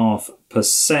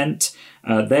 5.5%.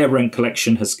 Their rent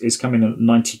collection is coming in at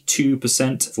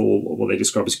 92% for what they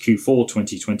describe as Q4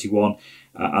 2021.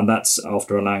 And that's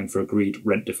after allowing for agreed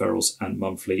rent deferrals and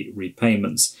monthly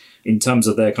repayments. In terms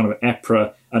of their kind of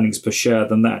EPRA earnings per share,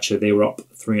 then actually they were up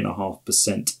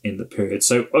 3.5% in the period.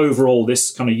 So overall,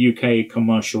 this kind of UK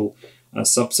commercial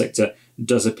subsector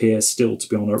does appear still to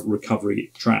be on a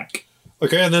recovery track.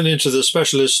 Okay, and then into the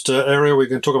specialist area, we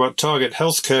can talk about Target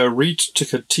Healthcare REIT,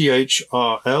 ticker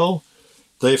THRL.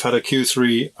 They've had a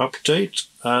Q3 update,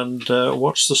 and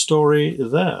what's the story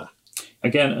there?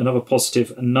 Again, another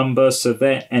positive number. So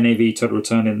their NAV total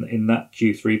return in that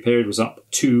Q3 period was up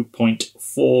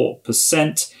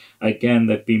 2.4%. Again,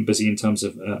 they've been busy in terms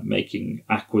of making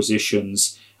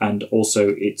acquisitions, and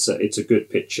also it's a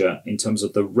good picture in terms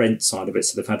of the rent side of it.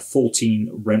 So they've had 14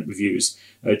 rent reviews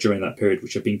during that period,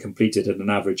 which have been completed at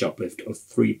an average uplift of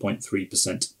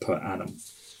 3.3% per annum.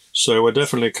 So we're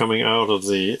definitely coming out of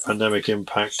the pandemic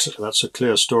impact. That's a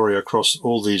clear story across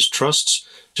all these trusts.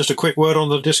 Just a quick word on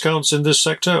the discounts in this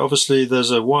sector. Obviously,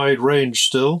 there's a wide range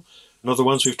still. Another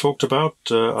ones we've talked about,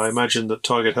 I imagine that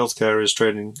Target Healthcare is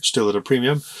trading still at a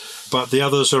premium. But the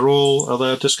others are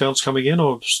there discounts coming in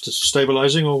or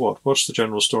stabilising or what? What's the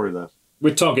general story there?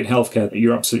 With Target Healthcare,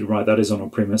 you're absolutely right. That is on a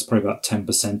premium. It's probably about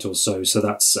 10% or so. So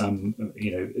that's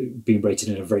being rated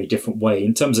in a very different way.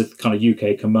 In terms of kind of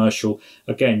UK commercial,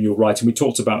 again, you're right. And we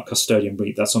talked about Custodian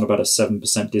REIT. That's on about a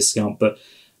 7% discount. But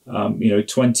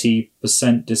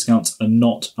 20% discounts are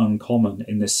not uncommon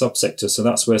in this subsector. So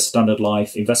that's where Standard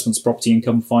Life Investments Property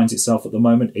Income finds itself at the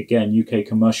moment. Again, UK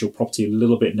commercial property a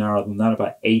little bit narrower than that,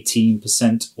 about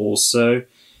 18% or so.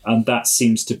 And that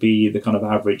seems to be the kind of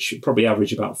average, probably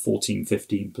average about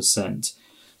 14-15%.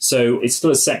 So it's still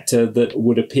a sector that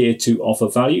would appear to offer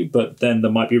value, but then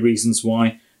there might be reasons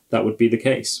why that would be the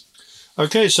case.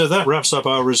 Okay, so that wraps up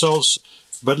our results.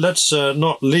 But let's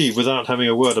not leave without having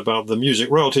a word about the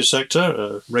music royalty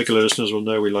sector. Regular listeners will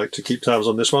know we like to keep tabs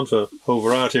on this one for a whole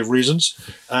variety of reasons.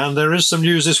 And there is some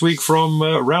news this week from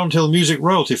Roundhill Music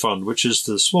Royalty Fund, which is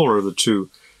the smaller of the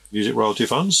two music royalty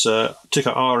funds, ticker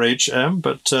RHM,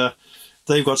 but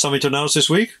they've got something to announce this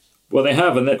week. Well, they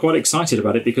have, and they're quite excited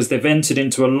about it because they've entered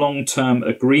into a long-term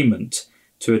agreement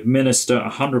to administer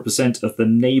 100% of the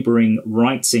neighbouring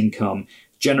rights income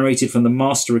generated from the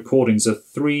master recordings of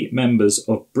 3 members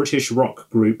of British rock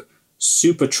group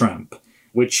Supertramp,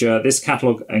 which this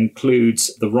catalogue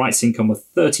includes the rights income of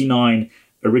 39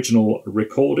 original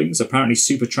recordings. Apparently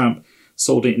Supertramp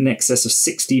sold in excess of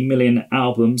 60 million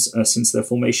albums since their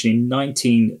formation in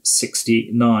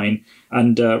 1969.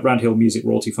 And Roundhill Music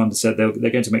Royalty Fund has said they're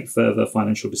going to make further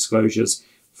financial disclosures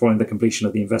following the completion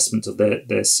of the investment of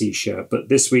their C share. But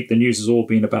this week, the news has all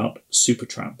been about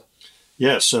Supertramp.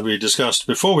 Yes, and we discussed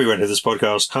before we went into this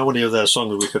podcast how many of their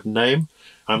songs we could name.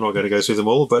 I'm not going to go through them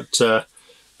all, but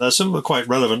some are quite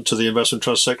relevant to the investment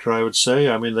trust sector, I would say.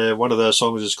 I mean, one of their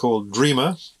songs is called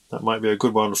Dreamer. That might be a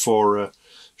good one for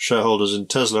shareholders in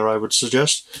Tesla, I would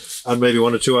suggest, and maybe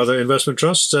 1 or 2 other investment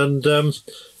trusts. And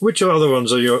which other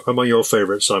ones are among your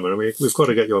favourites, Simon? I mean, we've got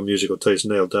to get your musical taste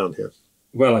nailed down here.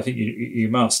 Well, I think you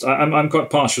must. I'm quite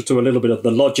partial to a little bit of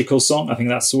the Logical song. I think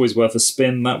that's always worth a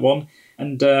spin, that one.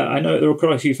 And I know there are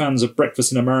quite a few fans of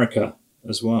Breakfast in America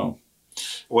as well.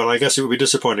 Well, I guess it would be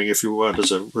disappointing if you weren't,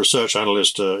 as a research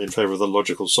analyst, in favour of the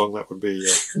Logical song. That would be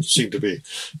seem to be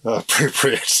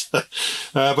appropriate.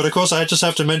 But of course, I just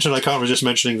have to mention, I can't resist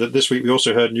mentioning that this week we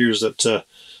also heard news that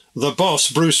the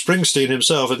boss, Bruce Springsteen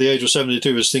himself, at the age of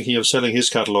 72, is thinking of selling his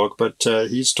catalogue. But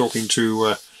he's talking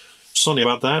to Sony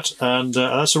about that. And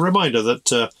that's a reminder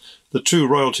that the 2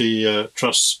 royalty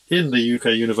trusts in the UK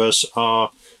universe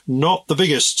are not the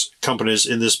biggest companies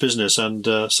in this business, and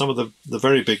some of the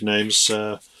very big names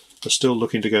are still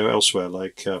looking to go elsewhere,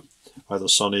 like either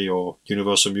Sony or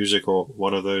Universal Music or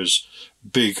one of those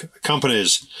big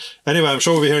companies. Anyway, I'm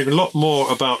sure we'll be hearing a lot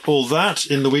more about all that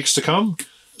in the weeks to come.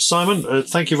 Simon,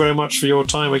 thank you very much for your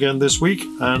time again this week,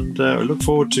 and I look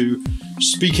forward to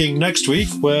speaking next week,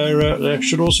 where there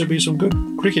should also be some good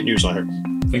cricket news, I hope.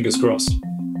 Fingers crossed.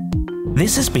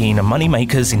 This has been a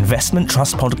Moneymakers Investment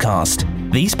Trust podcast.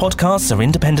 These podcasts are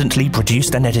independently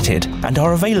produced and edited and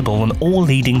are available on all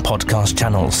leading podcast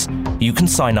channels. You can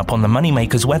sign up on the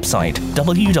Moneymakers website,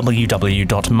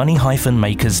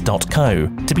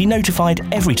 www.money-makers.co, to be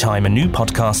notified every time a new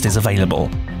podcast is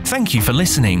available. Thank you for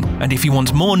listening, and if you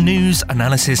want more news,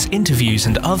 analysis, interviews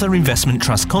and other investment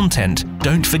trust content,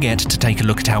 don't forget to take a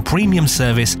look at our premium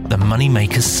service, the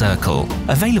Moneymakers Circle,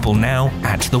 available now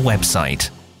at the website.